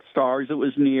 what stars it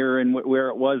was near and where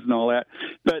it was and all that.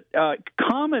 But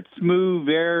comets move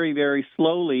very, very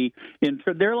slowly.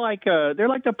 They're like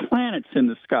the planets in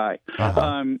the sky,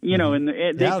 and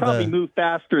they probably move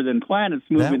faster than planets.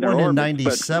 Moving that their one orbits, in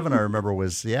 97, I remember,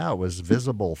 was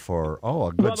visible for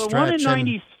a good stretch. The one in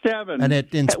 97, and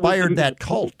it inspired that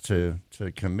cult to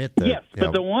commit the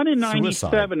but the one in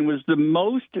 97 was the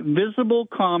most visible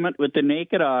comet with the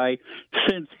naked eye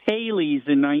since Halley's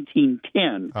in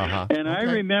 1910. And I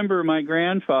remember my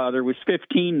grandfather was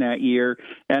 15 that year,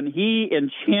 and he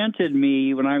enchanted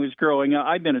me when I was growing up.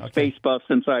 I've been a space buff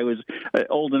since I was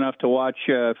old enough to watch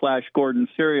Flash Gordon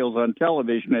serials on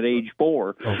television at age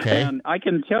 4. And I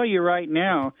can tell you right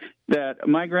now that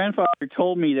my grandfather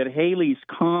told me that Halley's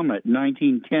Comet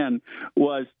 1910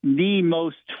 was the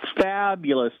most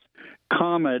fabulous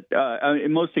comet,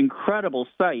 most incredible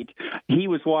sight. He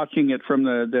was watching it from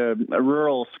the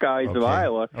rural skies of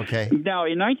Iowa. Now,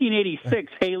 in 1986,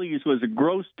 Halley's was a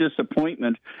gross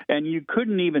disappointment, and you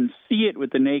couldn't even see it with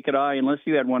the naked eye unless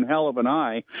you had one hell of an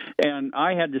eye, and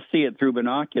I had to see it through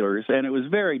binoculars, and it was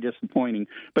very disappointing.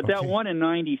 But that one in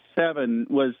 97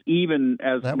 was even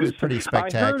as... That was pretty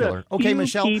spectacular. I heard a few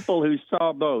Michelle. people who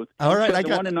saw both. All right, the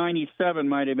one in 97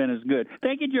 might have been as good.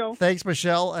 Thank you, Joe. Thanks,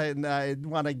 Michelle. And I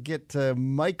want to get to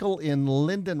Michael in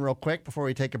Linden real quick before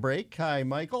we take a break. Hi,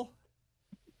 Michael.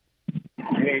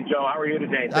 Hey, Joe. How are you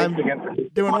today? Thanks again for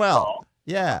doing well.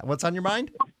 Yeah. What's on your mind?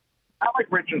 I like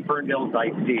Rich and Ferndale's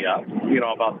idea,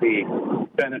 about the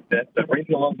benefits of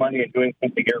raising a little money and doing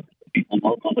something here for people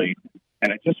locally.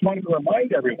 And I just wanted to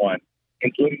remind everyone,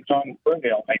 including John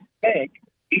Ferndale, I think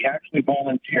he actually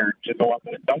volunteered to go up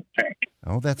in a dunk tank.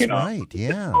 Oh, that's right.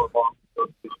 Yeah.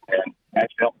 And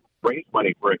actually help raise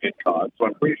money for a good cause. So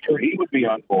I'm pretty sure he would be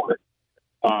on board.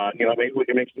 Maybe we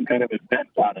can make some kind of event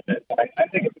out of it. I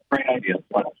think it's a great idea.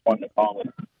 So I just wanted to call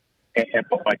it and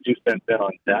put my 2 cents in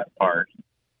on that part.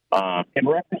 In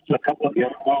reference to a couple of the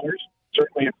other callers,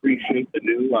 certainly appreciate the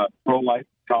new pro-life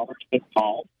callers that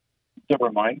called to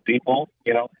remind people,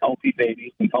 healthy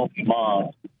babies and healthy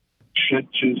moms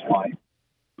should choose life,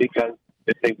 because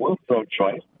if they were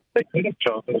pro-choice, they could have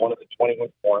chosen one of the 21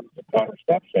 forms of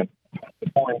contraception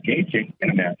before engaging in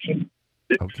an action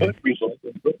that could result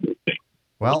in pregnancy.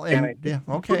 Well, The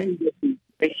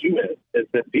issue is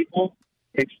that people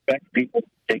expect people to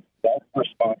take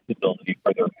self-responsibility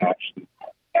for their actions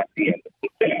at the end of the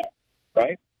day,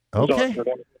 right? Okay. So if you're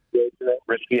going to engage in a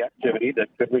risky activity that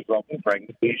could result in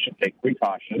pregnancy, you should take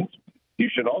precautions. You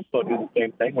should also do the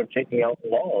same thing when taking out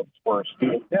loans for a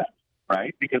student debt,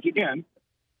 right? Because, again,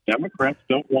 Democrats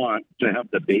don't want to have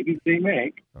the babies they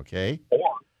make or pay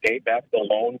back the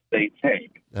loans they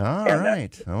take. All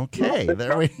right. Okay.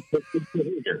 There we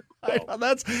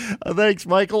That's thanks,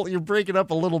 Michael. You're breaking up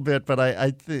a little bit, but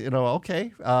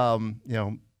okay.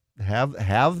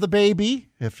 Have the baby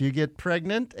if you get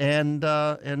pregnant, and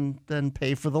then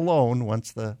pay for the loan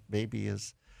once the baby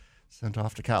is Sent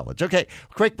off to college. Okay,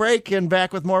 quick break and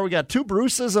back with more. We got 2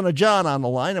 Bruces and a John on the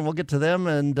line, and we'll get to them,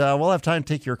 and we'll have time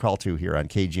to take your call, too, here on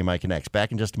KGMI Connects.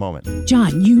 Back in just a moment.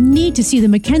 John, you need to see the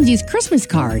Mackenzie's Christmas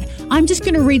card. I'm just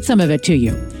going to read some of it to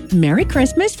you. Merry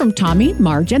Christmas from Tommy,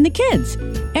 Marge, and the kids.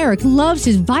 Eric loves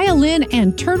his violin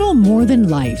and turtle more than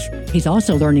life. He's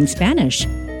also learning Spanish.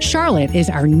 Charlotte is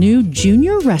our new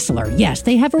junior wrestler. Yes,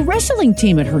 they have a wrestling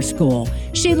team at her school.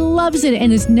 She loves it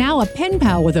and is now a pen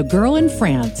pal with a girl in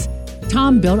France.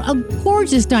 Tom built a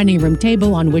gorgeous dining room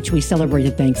table on which we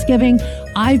celebrated Thanksgiving.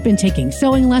 I've been taking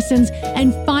sewing lessons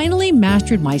and finally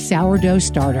mastered my sourdough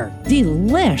starter.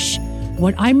 Delish!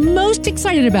 What I'm most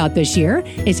excited about this year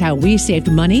is how we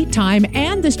saved money, time,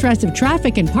 and the stress of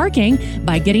traffic and parking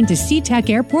by getting to SeaTac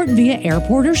Airport via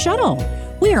airport or shuttle.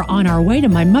 We are on our way to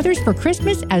my mother's for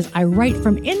Christmas as I write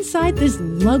from inside this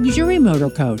luxury motor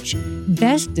coach.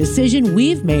 Best decision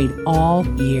we've made all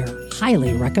year.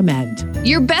 Highly recommend.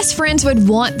 Your best friends would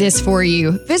want this for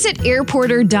you. Visit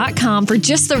airporter.com for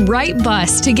just the right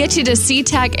bus to get you to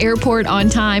SeaTac Airport on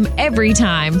time every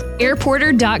time.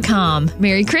 Airporter.com.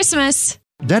 Merry Christmas.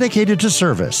 Dedicated to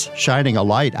service, shining a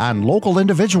light on local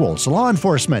individuals, law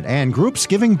enforcement, and groups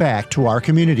giving back to our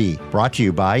community. Brought to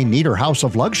you by Nieder House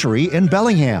of Luxury in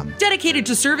Bellingham. Dedicated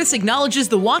to Service acknowledges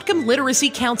the Whatcom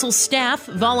Literacy Council staff,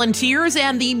 volunteers,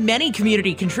 and the many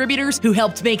community contributors who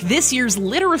helped make this year's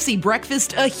Literacy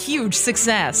Breakfast a huge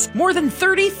success. More than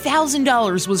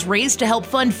 $30,000 was raised to help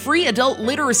fund free adult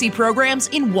literacy programs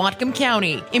in Whatcom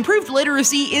County. Improved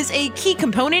literacy is a key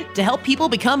component to help people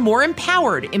become more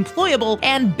empowered, employable,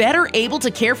 and better able to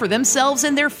care for themselves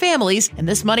and their families, and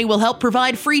this money will help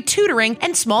provide free tutoring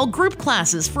and small group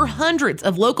classes for hundreds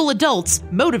of local adults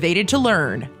motivated to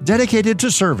learn. Dedicated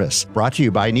to service, brought to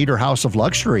you by Nieder House of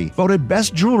Luxury, voted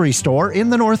best jewelry store in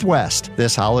the Northwest.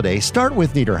 This holiday, start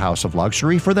with Nieder House of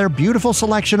Luxury for their beautiful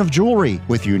selection of jewelry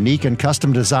with unique and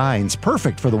custom designs,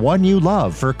 perfect for the one you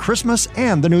love for Christmas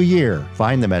and the New Year.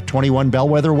 Find them at 21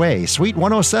 Bellwether Way, Suite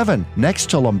 107, next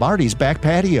to Lombardi's back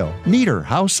patio. Nieder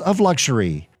House of Luxury.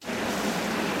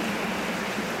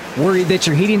 Worried that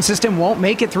your heating system won't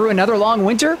make it through another long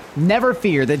winter? Never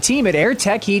fear, the team at Air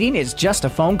Tech Heating is just a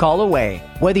phone call away.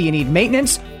 Whether you need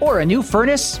maintenance or a new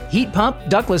furnace, heat pump,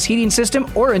 ductless heating system,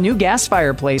 or a new gas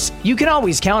fireplace, you can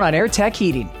always count on Air Tech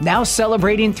Heating, now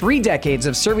celebrating 3 decades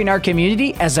of serving our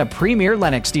community as a premier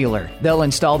Lennox dealer. They'll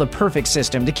install the perfect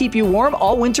system to keep you warm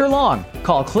all winter long.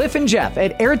 Call Cliff and Jeff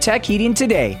at Air Tech Heating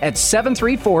today at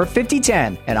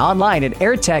 734-5010 and online at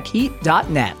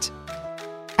airtechheat.net.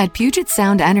 At Puget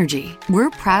Sound Energy, we're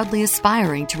proudly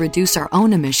aspiring to reduce our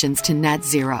own emissions to net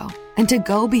zero and to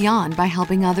go beyond by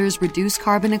helping others reduce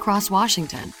carbon across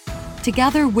Washington.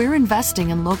 Together, we're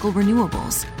investing in local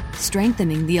renewables,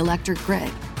 strengthening the electric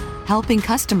grid, helping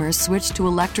customers switch to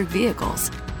electric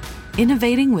vehicles,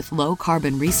 innovating with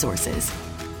low-carbon resources,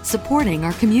 supporting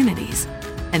our communities,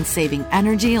 and saving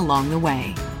energy along the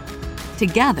way.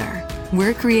 Together,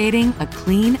 we're creating a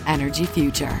clean energy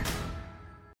future.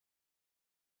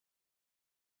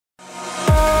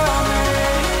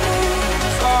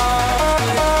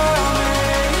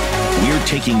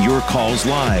 Taking your calls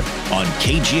live on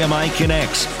KGMI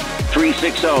Connects,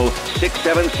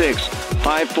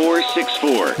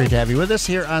 360-676-5464. Great to have you with us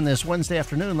here on this Wednesday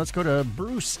afternoon. Let's go to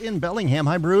Bruce in Bellingham.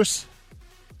 Hi, Bruce.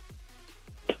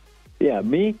 Yeah,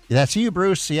 me? That's you,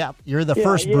 Bruce. Yeah, you're the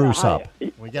first Bruce up.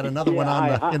 We got another one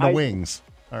on in the wings.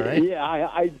 All right. Yeah,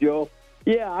 I Joe.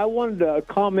 Yeah, I wanted to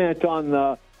comment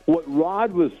on what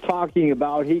Rod was talking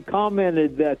about. He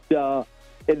commented that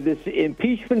this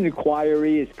impeachment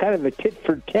inquiry is kind of a tit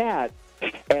for tat,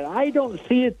 and I don't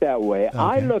see it that way. Okay.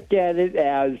 I look at it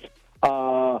as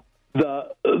the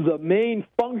main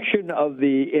function of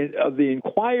the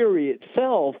inquiry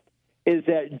itself is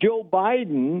that Joe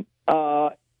Biden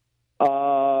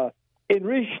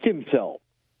enriched himself,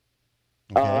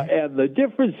 and the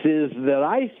difference is that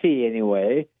I see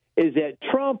anyway is that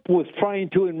Trump was trying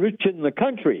to enrich in the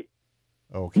country,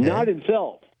 not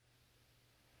himself.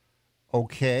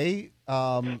 Okay.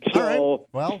 All right.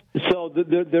 Well, so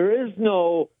there is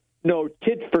no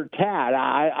tit for tat.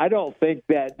 I don't think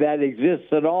that exists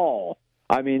at all.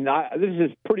 I mean, this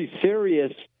is pretty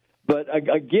serious. But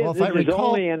again, this is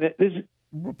only an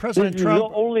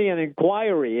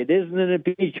inquiry. It isn't an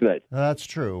impeachment. That's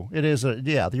true. It is.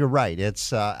 You're right.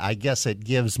 It's. I guess it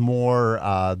gives more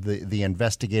the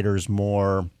investigators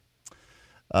more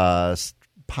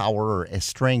power or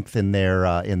strength in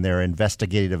their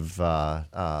investigative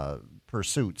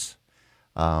pursuits.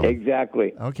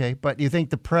 Exactly. Okay, but you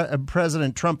think the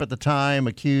President Trump at the time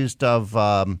accused of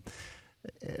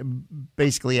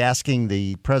basically asking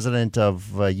the president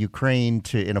of Ukraine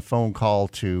in a phone call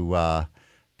to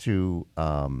to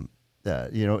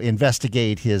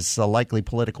investigate his likely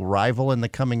political rival in the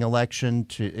coming election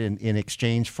in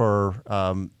exchange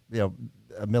for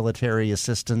military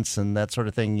assistance and that sort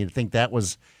of thing. You'd think that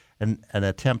was an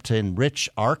attempt to enrich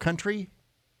our country?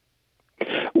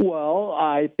 Well,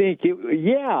 I think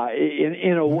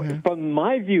in a way, from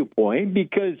my viewpoint,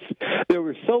 because there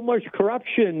was so much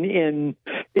corruption in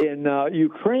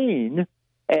Ukraine,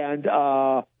 and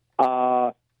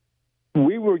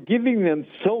we were giving them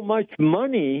so much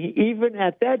money even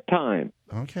at that time.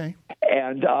 Okay.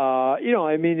 And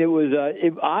it was.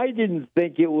 I didn't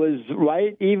think it was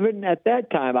right even at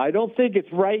that time. I don't think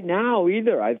it's right now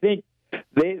either. I think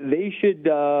they should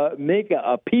make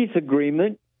a peace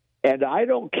agreement. And I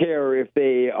don't care if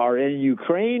they are in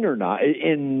Ukraine or not,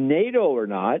 in NATO or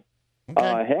not.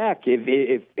 Okay. Heck,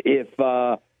 if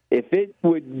it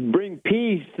would bring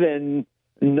peace, then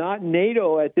not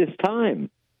NATO at this time.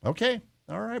 Okay.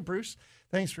 All right, Bruce.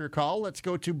 Thanks for your call. Let's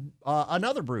go to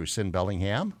another Bruce in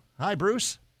Bellingham. Hi,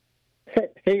 Bruce.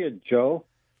 Hey, Joe.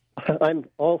 I'm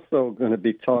also going to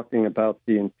be talking about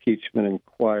the impeachment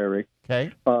inquiry.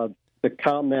 Okay. The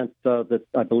comment that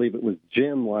I believe it was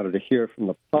Jim wanted to hear from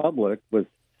the public was,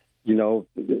 he had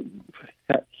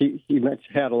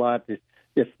a lot.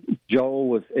 If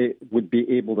Joe would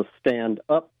be able to stand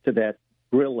up to that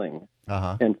grilling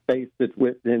and face it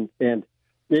and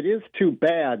it is too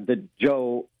bad that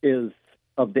Joe is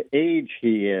of the age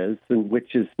he is, and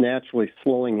which is naturally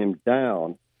slowing him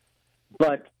down.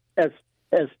 But as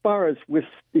far as with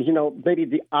maybe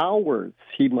the hours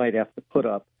he might have to put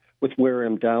up would wear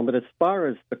him down. But as far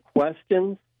as the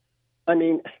questions, I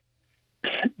mean,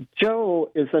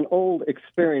 Joe is an old,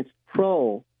 experienced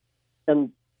pro,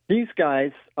 and these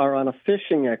guys are on a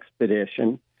fishing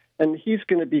expedition, and he's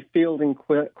going to be fielding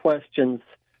questions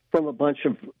from a bunch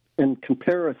of, in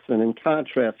comparison, in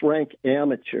contrast, rank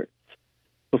amateurs,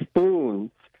 buffoons.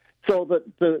 So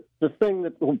the thing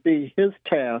that will be his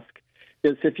task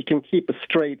is if he can keep a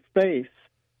straight face,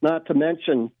 not to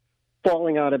mention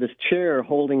falling out of his chair,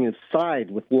 holding his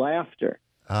side with laughter.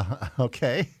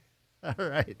 Okay. All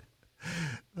right.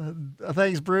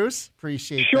 Thanks, Bruce.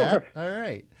 Appreciate that. All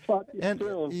right.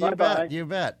 You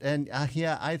bet. And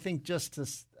I think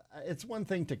it's one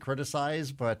thing to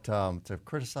criticize, but to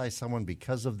criticize someone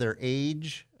because of their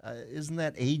age, isn't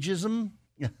that ageism?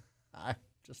 I'm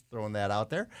just throwing that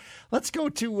out there. Let's go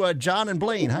to John and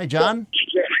Blaine. Hi, John.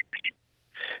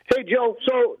 Hey, Joe.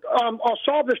 So I'll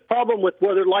solve this problem with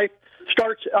whether life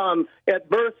starts at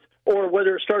birth or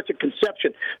whether it starts at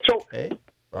conception. So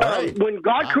when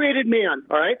God created man,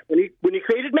 all right, when he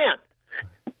created man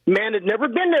had never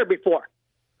been there before.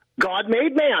 God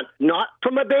made man, not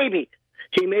from a baby.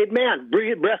 He made man,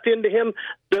 breathed breath into him,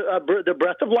 the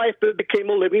breath of life that became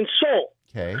a living soul.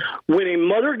 Okay. When a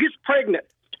mother gets pregnant,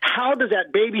 how does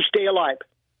that baby stay alive?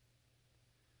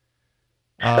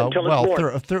 Until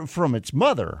it's born. From its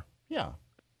mother. Yeah.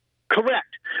 Correct.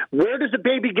 Where does the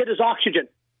baby get his oxygen?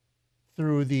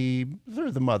 Through the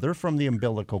mother, from the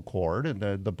umbilical cord and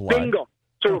the blood. Bingo.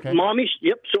 So if mommy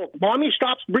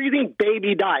stops breathing,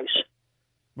 baby dies.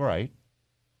 Right.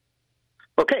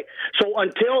 Okay. So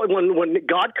until when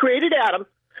God created Adam,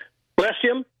 bless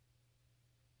him,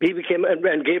 he became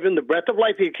and gave him the breath of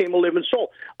life. He became a living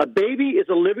soul. A baby is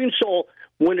a living soul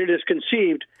when it is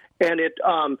conceived, and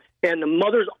the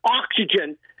mother's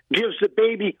oxygen gives the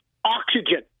baby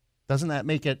oxygen. Doesn't that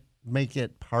make it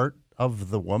part of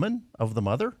the woman, of the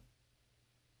mother?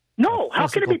 No, how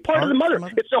can it be part of the mother?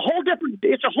 It's a whole different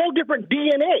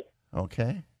DNA.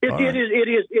 Okay. Is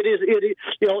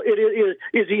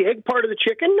the egg part of the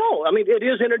chicken? No, I mean it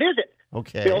is and it isn't.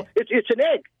 Okay. It's an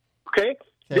egg. Okay.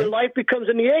 Then life becomes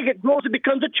in the egg. It grows. It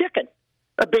becomes a chicken.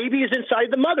 A baby is inside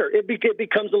the mother. It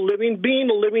becomes a living being,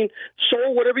 a living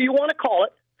soul, whatever you want to call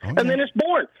it. Okay. And then it's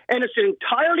born. And it's an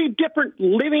entirely different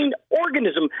living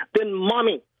organism than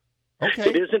mommy. Okay.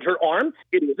 It isn't her arm.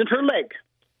 It isn't her leg.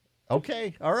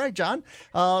 Okay. All right, John.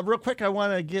 Real quick, I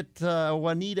want to get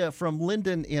Juanita from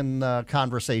Linden in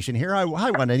conversation here. Hi,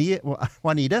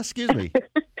 Juanita. Excuse me.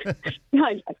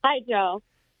 Hi, Joe.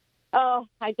 Oh,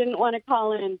 I didn't want to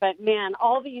call in, but, man,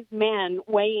 all these men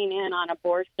weighing in on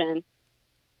abortion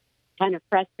kind of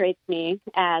frustrates me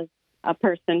as a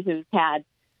person who's had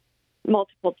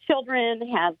multiple children,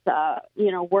 has,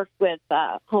 worked with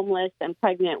homeless and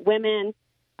pregnant women,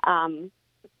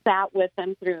 sat with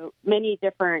them through many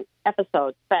different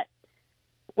episodes. But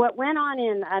what went on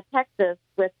in Texas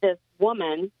with this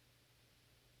woman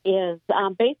is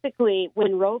basically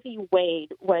when Roe v.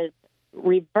 Wade was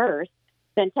reversed,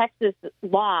 then Texas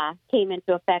law came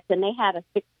into effect, and they had a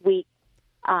 6-week,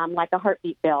 like a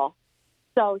heartbeat bill.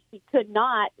 So she could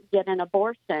not get an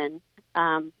abortion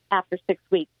after 6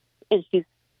 weeks, and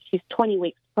she's 20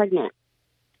 weeks pregnant.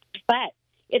 But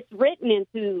it's written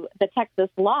into the Texas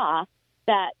law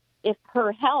that if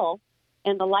her health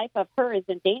and the life of her is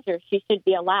in danger, she should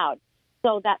be allowed.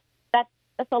 So that's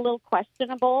a little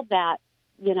questionable that,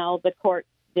 the court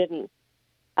didn't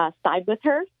side with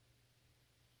her.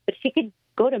 But she could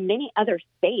go to many other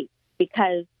states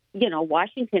because,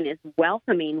 Washington is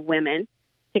welcoming women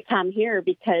to come here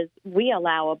because we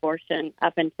allow abortion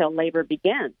up until labor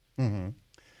begins. Mm-hmm.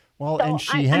 Well, so and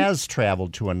she has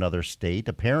traveled to another state,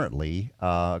 apparently,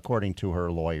 according to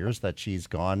her lawyers, that she's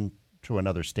gone to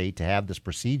another state to have this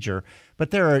procedure.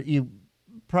 But you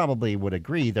probably would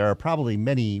agree, there are probably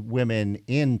many women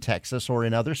in Texas or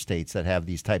in other states that have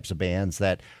these types of bans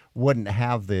that wouldn't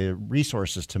have the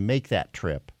resources to make that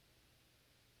trip.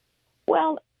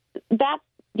 Well, that's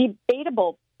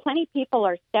debatable. Plenty of people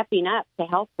are stepping up to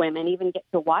help women even get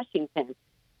to Washington.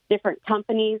 Different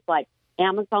companies like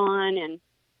Amazon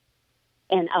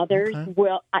and others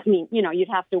will, you'd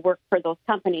have to work for those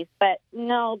companies. But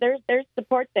no, there's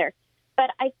support there.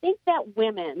 But I think that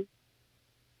women,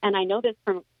 and I know this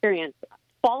from experience,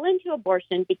 fall into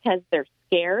abortion because they're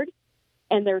scared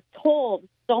and they're told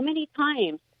so many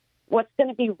times what's going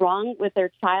to be wrong with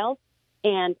their child.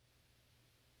 And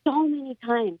so many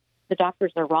times the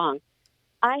doctors are wrong.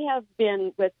 I have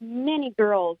been with many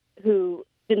girls who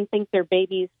didn't think their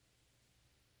babies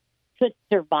could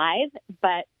survive,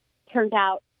 but turned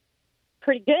out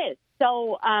pretty good.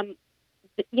 So,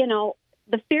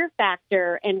 the fear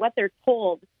factor and what they're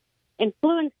told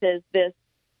influences this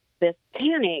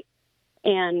panic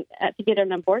and to get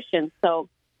an abortion. So,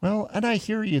 well, and I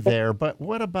hear you there, but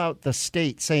what about the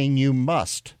state saying you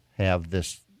must have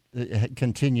this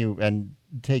continue and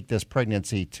take this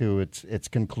pregnancy to its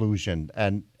conclusion?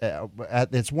 And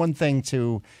it's one thing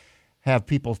to have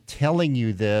people telling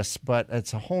you this, but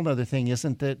it's a whole other thing,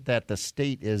 isn't it, that the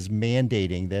state is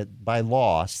mandating that by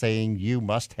law, saying you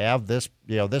must have this,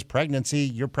 this pregnancy,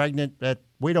 you're pregnant, that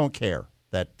we don't care,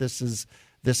 that this is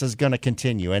going to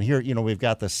continue. And here, we've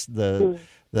got the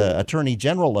attorney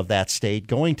general of that state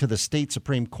going to the state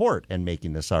Supreme Court and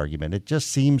making this argument. It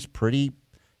just seems pretty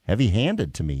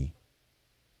heavy-handed to me.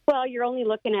 Well, you're only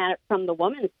looking at it from the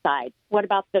woman's side. What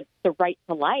about the right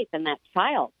to life and that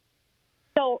child?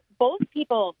 So both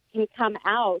people can come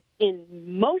out in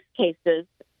most cases,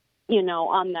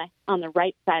 on the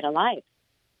right side of life,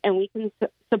 and we can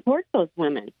support those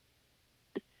women.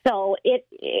 So it's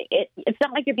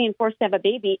not like you're being forced to have a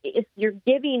baby. You're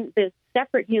giving this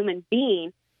separate human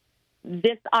being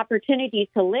this opportunity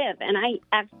to live. And I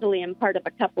actually am part of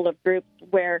a couple of groups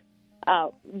where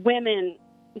women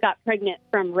got pregnant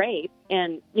from rape,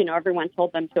 and everyone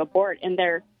told them to abort, and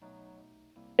they're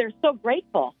so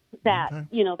grateful that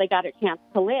they got a chance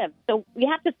to live. So we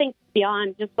have to think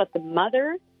beyond just what the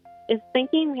mother is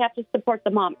thinking. We have to support the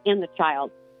mom and the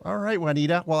child. All right,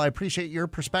 Juanita. Well, I appreciate your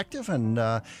perspective and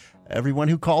everyone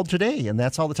who called today. And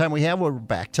that's all the time we have. We're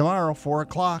back tomorrow, 4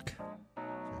 o'clock.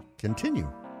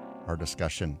 Continue our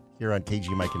discussion here on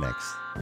KGMI Connects.